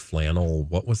whole flannel,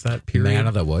 what was that period? Man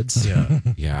of the Woods. Yeah.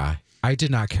 Yeah. I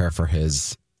did not care for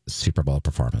his Super Bowl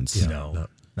performance. Yeah, no,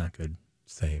 not good.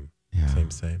 Same. Yeah.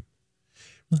 Same.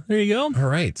 There you go. All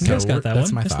right. You guys got that that's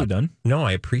one. my Nicely thought. done. No,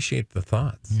 I appreciate the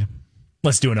thoughts. Yeah.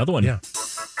 Let's do another one. Yeah.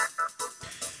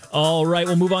 All right,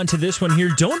 we'll move on to this one here.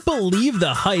 Don't believe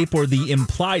the hype or the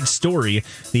implied story.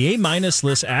 The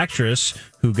A-list actress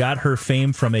who got her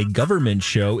fame from a government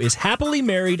show is happily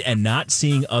married and not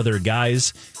seeing other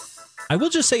guys. I will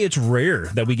just say it's rare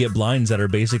that we get blinds that are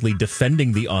basically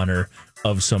defending the honor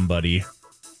of somebody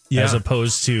as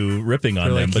opposed to ripping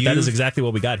on them. But that is exactly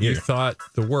what we got here. You thought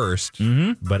the worst,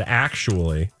 but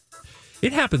actually,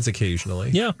 it happens occasionally.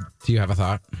 Yeah. Do you have a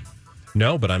thought?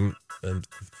 No, but I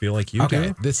feel like you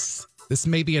do. This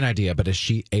may be an idea, but is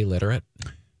she illiterate?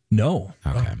 No.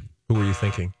 Okay. Who were you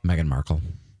thinking? Meghan Markle.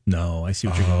 No, I see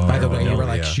what you're going. By the way, you were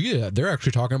yeah. like, they're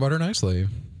actually talking about her nicely.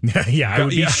 Yeah, I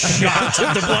would be shocked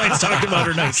if the blinds talked about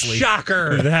her nicely.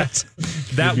 Shocker!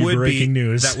 That would be breaking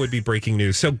news. That would be breaking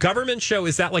news. So, government show,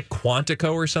 is that like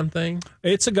Quantico or something?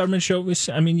 It's a government show.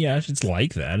 I mean, yeah, it's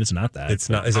like that. It's not that. It's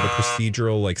not. Is it a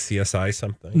procedural like CSI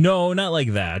something? No, not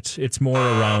like that. It's more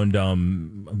around.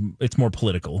 It's more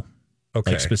political.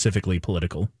 Okay, like specifically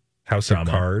political. House drama. of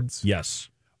Cards. Yes.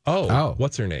 Oh,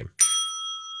 what's her name?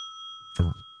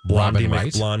 Robin Blondie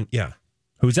Wright. McBlonde. Yeah,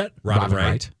 who's that? Robin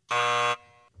Wright.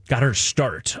 Got her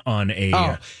start on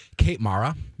a. Kate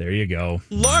Mara. There you go.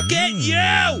 Look at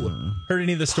you! Heard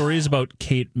any of the stories about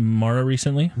Kate Mara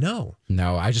recently? No.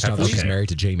 I just know that she's married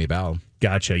to Jamie Bell.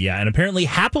 Gotcha. Yeah, and apparently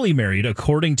happily married,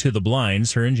 according to the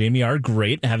blinds. Her and Jamie are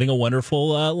great, having a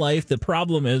wonderful life. The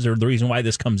problem is, or the reason why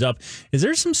this comes up, is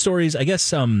there's some stories. I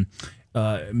guess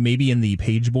maybe in the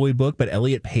Page Boy book, but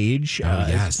Elliot Page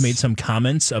made some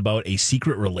comments about a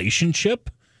secret relationship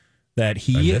that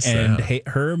he and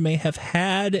her may have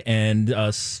had, and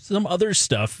some other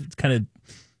stuff. Kind of,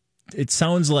 it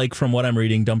sounds like from what I'm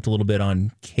reading, dumped a little bit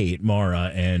on Kate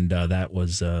Mara, and that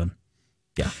was,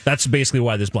 that's basically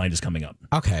why this blind is coming up.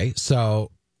 Okay,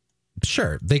 so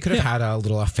sure, they could have had a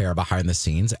little affair behind the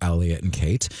scenes, Elliot and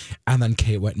Kate, and then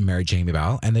Kate went and married Jamie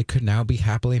Bell, and they could now be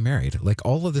happily married. Like,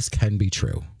 all of this can be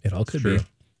true. It all could be.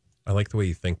 I like the way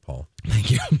you think, Paul.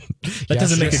 Thank you. That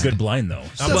doesn't make a good blind, though.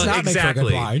 Does not make for a good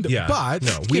blind, but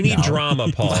no, we need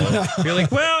drama, Paul. You're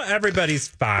like, well, everybody's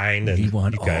fine. And we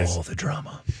want you guys, all the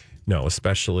drama. No,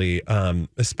 especially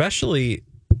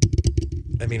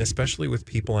with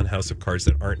people on House of Cards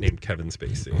that aren't named Kevin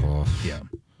Spacey. Oh. Yeah.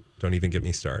 Don't even get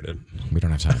me started. We don't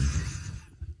have time.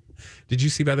 Did you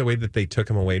see, by the way, that they took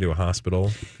him away to a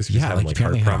hospital because he was having like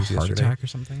heart problems had a heart yesterday? attack or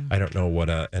something? I don't know what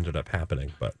ended up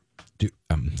happening, but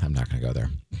I'm not going to go there.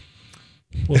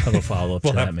 We'll have a follow-up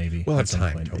to that maybe. We'll have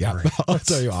time. Don't worry. I'll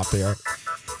tell you off there.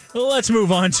 Well, let's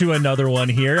move on to another one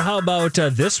here. How about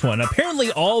this one?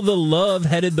 Apparently, all the love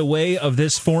headed the way of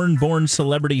this foreign-born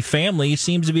celebrity family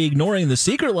seems to be ignoring the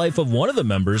secret life of one of the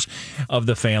members of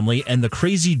the family and the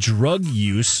crazy drug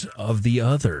use of the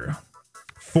other.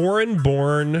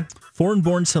 Foreign-born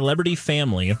celebrity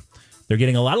family. They're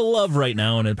getting a lot of love right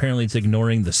now, and apparently it's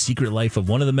ignoring the secret life of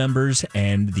one of the members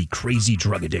and the crazy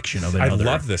drug addiction of another.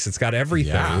 I love this. It's got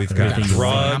everything. Yeah, We've got everything.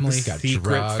 drugs, Family, got secret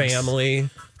drugs. family.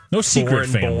 No secret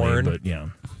family, Foreign-born. but yeah.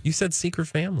 You said secret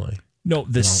family. No,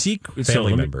 the secret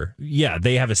family member. Yeah,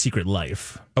 they have a secret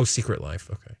life. Oh, secret life.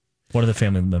 Okay. One of the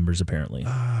family members, apparently.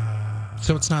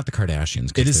 So it's not the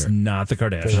Kardashians. It is not the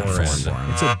Kardashians.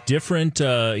 Foreign. It's a different,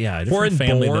 different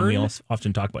family than we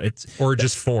often talk about. It's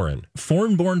just foreign.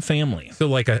 Foreign-born family. So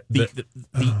like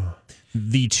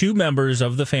the two members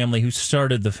of the family who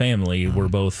started the family were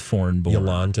both foreign-born.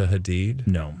 Yolanda Hadid?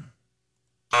 No.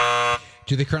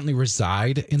 Do they currently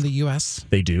reside in the U.S.?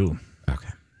 They do. Okay.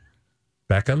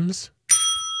 Beckham's?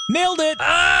 Nailed it! Way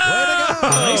to go!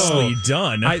 Nicely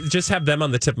done. I just have them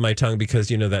on the tip of my tongue because,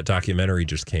 that documentary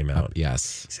just came out.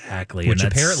 Yes. Exactly. Which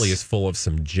apparently is full of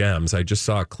some gems. I just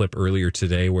saw a clip earlier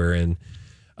today wherein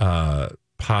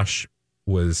Posh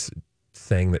was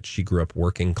saying that she grew up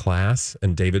working class,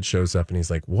 and David shows up and he's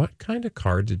like, what kind of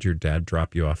car did your dad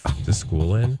drop you off to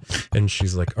school in? And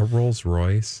she's like, a Rolls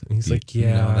Royce. And he's like,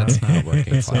 yeah, no, that's not working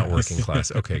class. It's not working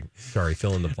class. Okay, sorry,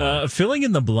 fill in the blind. Filling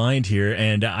in the blind here,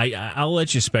 and I'll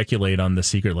let you speculate on the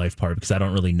secret life part because I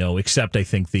don't really know, except I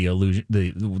think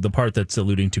the part that's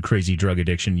alluding to crazy drug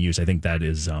addiction use, I think that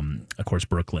is, of course,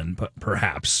 Brooklyn,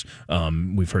 perhaps.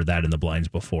 We've heard that in the blinds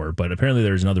before, but apparently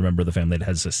there's another member of the family that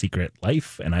has a secret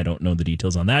life, and I don't know the details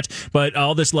on that, but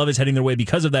all this love is heading their way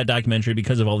because of that documentary,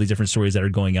 because of all these different stories that are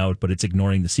going out, but it's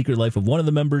ignoring the secret life of one of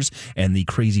the members and the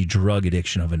crazy drug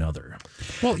addiction of another.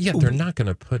 Well, yeah, they're not going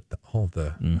to put all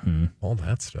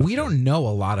that stuff. We don't know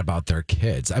a lot about their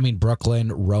kids. I mean,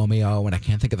 Brooklyn, Romeo, and I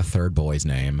can't think of the third boy's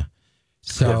name.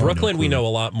 So Brooklyn, we know a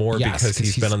lot more because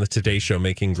he's been on the Today Show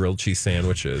making grilled cheese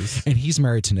sandwiches. And he's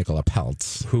married to Nicola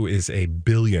Peltz, who is a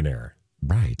billionaire.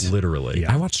 Right. Literally.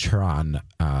 I watched her on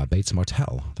Bates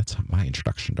Motel. That's my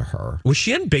introduction to her. Was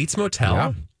she in Bates Motel?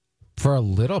 Yeah. For a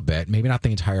little bit, maybe not the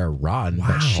entire run,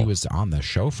 but she was on the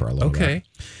show for a little bit.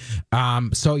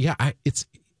 So yeah,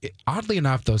 oddly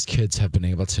enough, those kids have been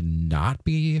able to not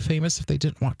be famous if they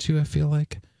didn't want to. I feel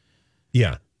like,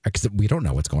 yeah, because we don't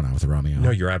know what's going on with Romeo.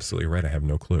 No, you're absolutely right. I have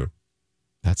no clue.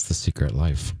 That's the secret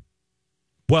life.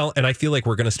 Well, and I feel like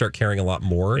we're going to start caring a lot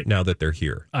more now that they're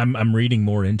here. I'm reading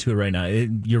more into it right now.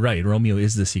 You're right. Romeo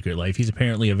is the secret life. He's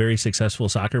apparently a very successful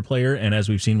soccer player, and as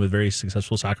we've seen with very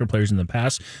successful soccer players in the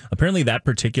past, apparently that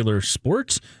particular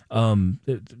sport,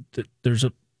 it's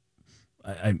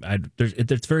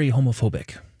very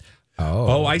homophobic.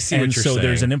 Oh, I see what you're saying. So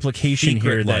there's an implication Secret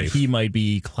here life. that he might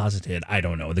be closeted. I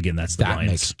don't know. Again, that's the That lines.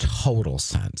 makes total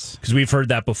sense. Because we've heard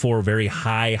that before. Very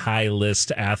high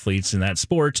list athletes in that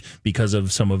sport, because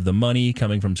of some of the money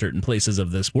coming from certain places of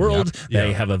this world,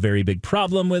 they have a very big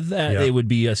problem with that. It would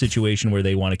be a situation where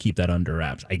they want to keep that under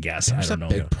wraps, I guess. There's I don't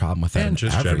know. a big problem with that And in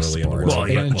just every generally in the sport. world.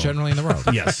 And generally in the world.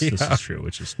 Yes, this is true.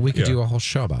 Which is We could do a whole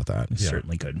show about that. we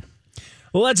certainly could.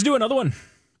 Well, let's do another one.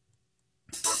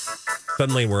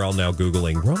 Suddenly, we're all now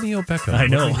Googling Romeo Beckham. I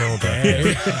know. What do we know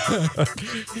about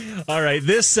him? All right.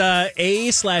 This A/A-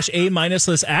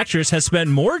 list actress has spent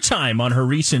more time on her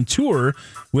recent tour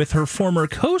with her former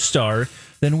co-star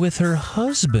than with her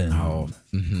husband. Oh.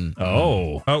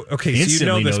 Oh, okay. So you instantly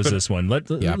know this, knows but this one. Let's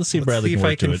see if let's Bradley see can if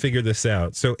work I can to it. figure this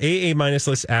out. So AA-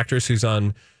 list actress who's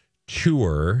on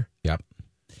tour. Yep.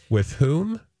 With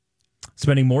whom?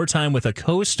 Spending more time with a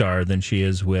co-star than she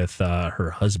is with her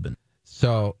husband.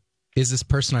 So is this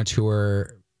person on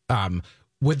tour?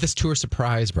 Would this tour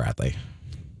surprise Bradley?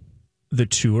 The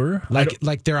tour?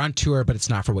 Like they're on tour, but it's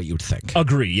not for what you would think.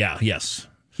 Agree. Yeah. Yes.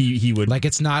 He would. Like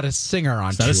it's not a singer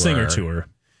on tour. Not a singer tour.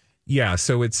 Yeah,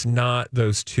 so it's not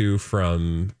those two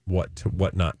from What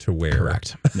Not to Wear.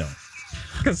 Correct. No.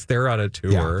 Because they're on a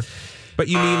tour. But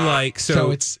you mean like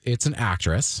so it's an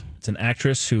actress. It's an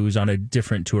actress who's on a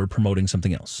different tour promoting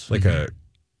something else. Like a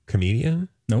comedian?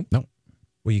 Nope. Nope.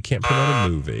 Well, you can't promote a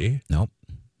movie. Nope.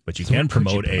 But you So can what could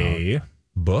promote you a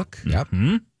book. Yep.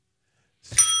 Hmm?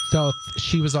 So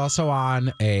she was also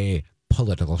on a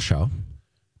political show.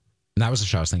 And that was the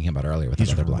show I was thinking about earlier with He's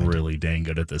Another Blind. really dang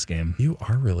good at this game. You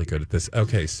are really good at this.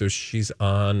 Okay, so she's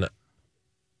on.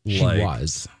 She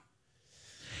was.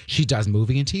 She does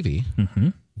movie and TV. Mm-hmm.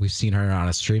 We've seen her on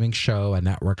a streaming show, a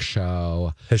network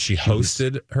show. Has she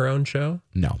hosted her own show?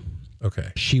 No. Okay.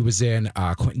 She was in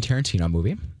a Quentin Tarantino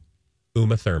movie.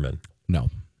 Uma Thurman. No.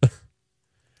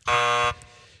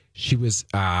 She was.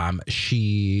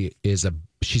 She's a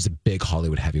big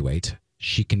Hollywood heavyweight.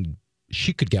 She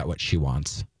could get what she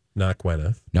wants. Not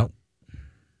Gwyneth. Nope.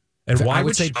 And why I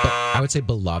would say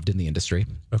beloved in the industry.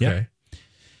 Okay.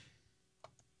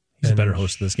 He's a better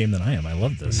host of this game than I am. I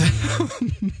love this.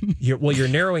 You're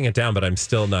narrowing it down, but I'm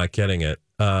still not getting it.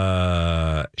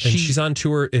 And she's on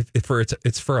tour.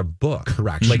 It's for a book,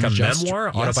 correct? Like a memoir,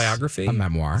 autobiography, a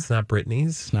memoir. It's not Britney's.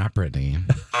 It's not Britney.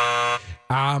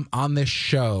 On this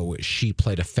show, she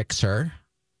played a fixer,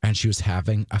 and she was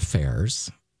having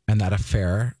affairs, and that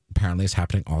affair apparently is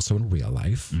happening also in real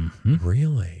life. Mm-hmm.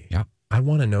 Really? Yep. I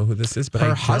want to know who this is, but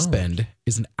her husband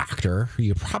is an actor who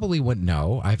you probably wouldn't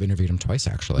know. I've interviewed him twice,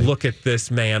 actually. Look at this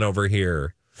man over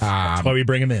here. That's why we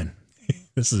bring him in.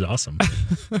 This is awesome.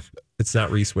 It's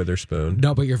not Reese Witherspoon.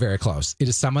 No, but you're very close. It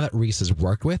is someone that Reese has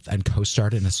worked with and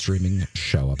co-starred in a streaming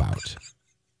show about.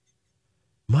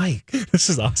 Mike, this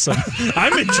is awesome.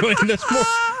 I'm enjoying this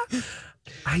more.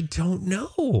 I don't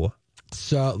know.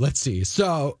 So let's see.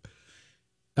 So,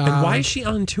 and why is she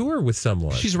on tour with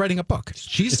someone? She's writing a book.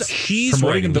 She's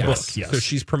promoting the book. Yes. So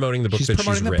she's promoting the book She's that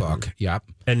promoting she's the written. book. Yep.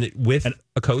 And with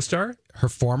a co-star? Her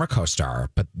former co-star,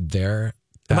 but they're.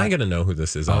 Am I going to know who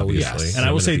this is? Obviously, yes. And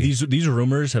I will say these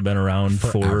rumors have been around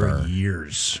Forever. for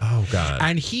years. Oh God!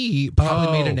 And he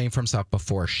probably made a name for himself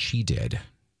before she did,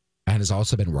 and has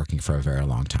also been working for a very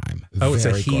long time. Oh, it's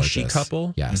a Very he-she gorgeous.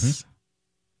 couple? Yes.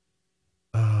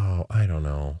 Oh, I don't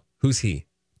know. Who's he?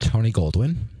 Tony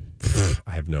Goldwyn.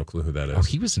 I have no clue who that is. Oh,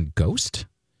 he was in Ghost.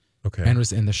 Okay. And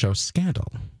was in the show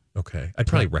Scandal. Okay. I'd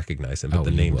probably recognize him, but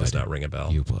the you name would. does not ring a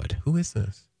bell. You would. Who is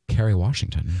this? Kerry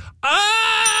Washington.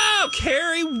 Oh,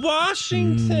 Kerry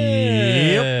Washington.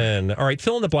 Yep. All right,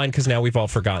 fill in the blind because now we've all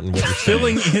forgotten what you're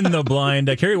saying. Filling in the blind,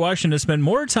 Kerry Washington has spent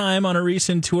more time on a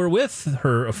recent tour with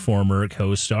her former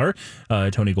co-star,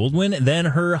 Tony Goldwyn, than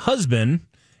her husband.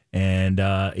 And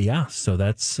so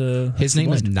that's his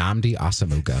name is Nnamdi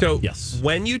Asomugha. So yes,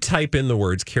 when you type in the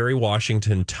words Kerry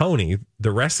Washington, Tony,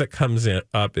 the rest that comes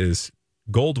up is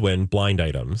Goldwyn blind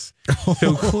items.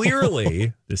 So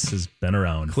clearly, this has been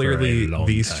around. Clearly, for a long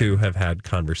these time. two have had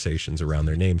conversations around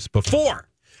their names before.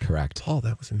 Correct. Paul,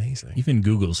 that was amazing. Even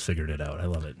Google's figured it out. I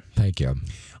love it. Thank you.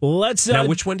 Let's now.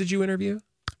 Which one did you interview?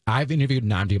 I've interviewed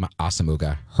Nnamdi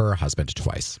Asomugha, her husband,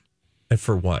 twice. And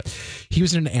for what? He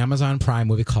was in an Amazon Prime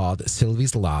movie called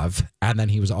Sylvie's Love, and then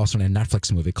he was also in a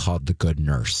Netflix movie called The Good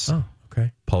Nurse. Oh,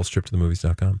 okay.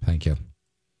 PaulStripToTheMovies.com. Thank you.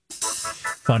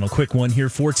 Final quick one here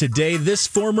for today. This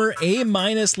former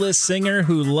A-list singer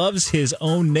who loves his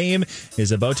own name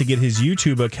is about to get his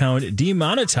YouTube account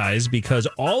demonetized because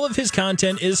all of his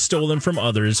content is stolen from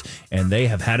others, and they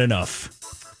have had enough.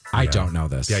 I don't know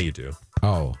this. Yeah, you do.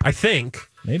 Oh. I think.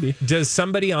 Maybe. Does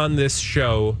somebody on this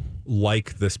show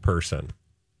like this person?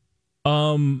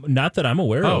 Not that I'm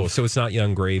aware of. Oh, so it's not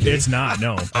Young Gravy. It's not,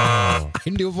 no. I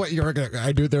knew what you were going.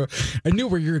 I knew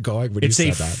where you were going when it's you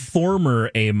a said that.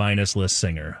 former A-list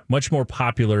singer, much more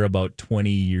popular about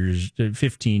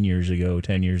 15 years ago,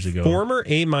 10 years ago. Former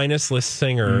A-list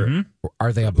singer. Mm-hmm.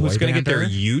 Are they a boy who's going to get their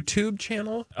bander? YouTube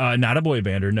channel? Not a boy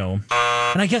bander, no.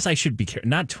 And I guess I should be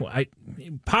careful.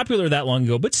 Popular that long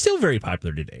ago, but still very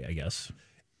popular today, I guess.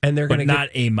 And they're going to not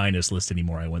A-list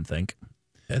anymore, I wouldn't think.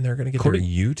 And they're going to get their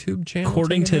YouTube channel?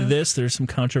 According to this, there's some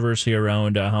controversy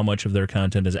around how much of their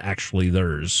content is actually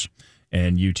theirs.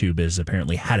 And YouTube has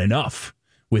apparently had enough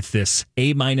with this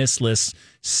A-list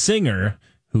singer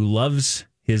who loves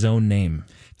his own name.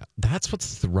 That's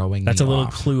what's throwing That's me a little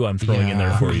off. clue I'm throwing in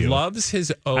there for you. Loves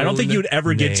his own I don't think you'd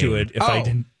ever get to it if I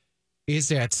didn't.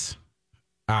 Is it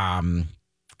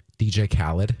DJ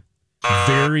Khaled?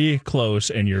 Very close,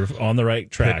 and you're on the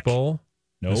right track. Pitbull?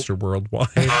 Nope. Mr. Worldwide?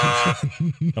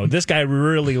 No, this guy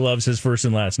really loves his first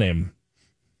and last name.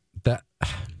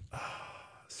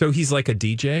 So he's like a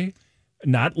DJ?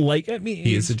 Not like, I mean,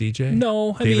 He is a DJ?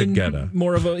 No, David Guetta.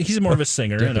 He's more of a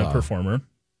singer and a performer.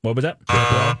 What was that?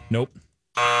 Nope.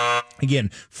 Again,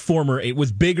 it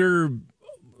was bigger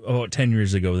about 10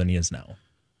 years ago than he is now.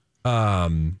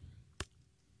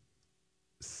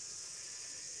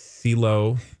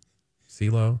 CeeLo.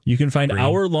 You can find Green.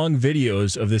 hour-long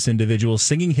videos of this individual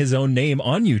singing his own name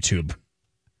on YouTube.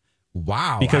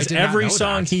 Wow. Because every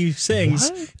song he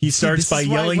sings, he starts by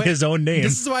yelling his own name.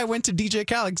 This is why I went to DJ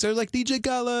Khaled. So I was like, DJ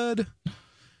Khaled.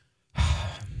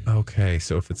 Okay,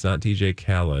 so if it's not DJ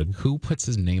Khaled. Who puts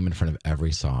his name in front of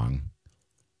every song?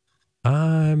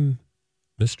 I'm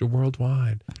Mr.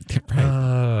 Worldwide.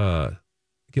 Right.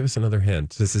 Give us another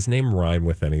hint. Does his name rhyme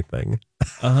with anything?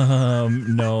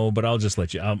 No, but I'll just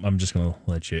let you. I'm just going to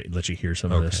let you hear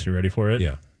some of this. You ready for it?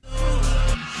 Yeah.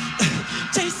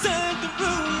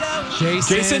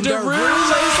 Jason Derulo.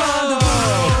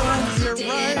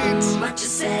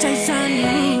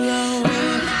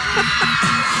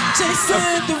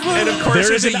 And of course,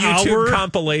 there's a YouTube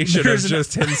compilation of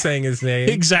just him saying his name.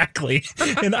 Exactly.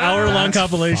 An hour-long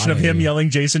compilation of him yelling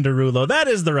Jason Derulo. That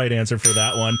is the right answer for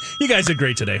that one. You guys did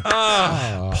great today.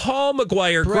 Paul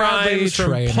McGuire Grimes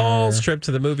from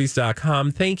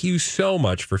PaulStripToTheMovies.com. Thank you so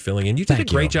much for filling in. You did a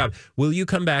great job. Will you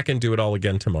come back and do it all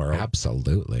again tomorrow?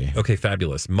 Absolutely. Okay,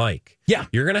 fabulous. Mike. Yeah.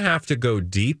 You're going to have to go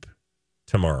deep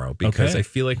tomorrow because I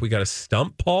feel like we got to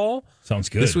stump Paul. Sounds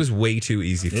good. This was way too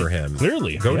easy for him.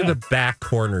 Clearly. Go to the back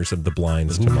corners of the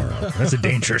blinds tomorrow. That's a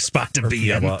dangerous spot to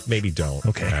be in. Well, maybe don't.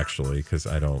 Okay. Actually, because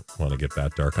I don't want to get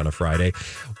that dark on a Friday.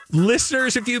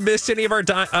 Listeners, if you missed any of our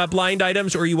blind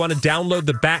items or you want to download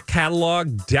the back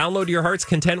catalog, download your heart's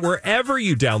content wherever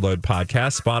you download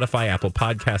podcasts, Spotify, Apple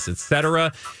Podcasts,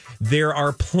 etc. There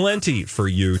are plenty for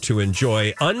you to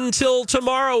enjoy. Until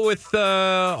tomorrow with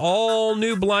all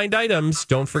new blind items,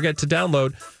 don't forget to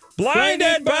download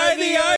Blinded by the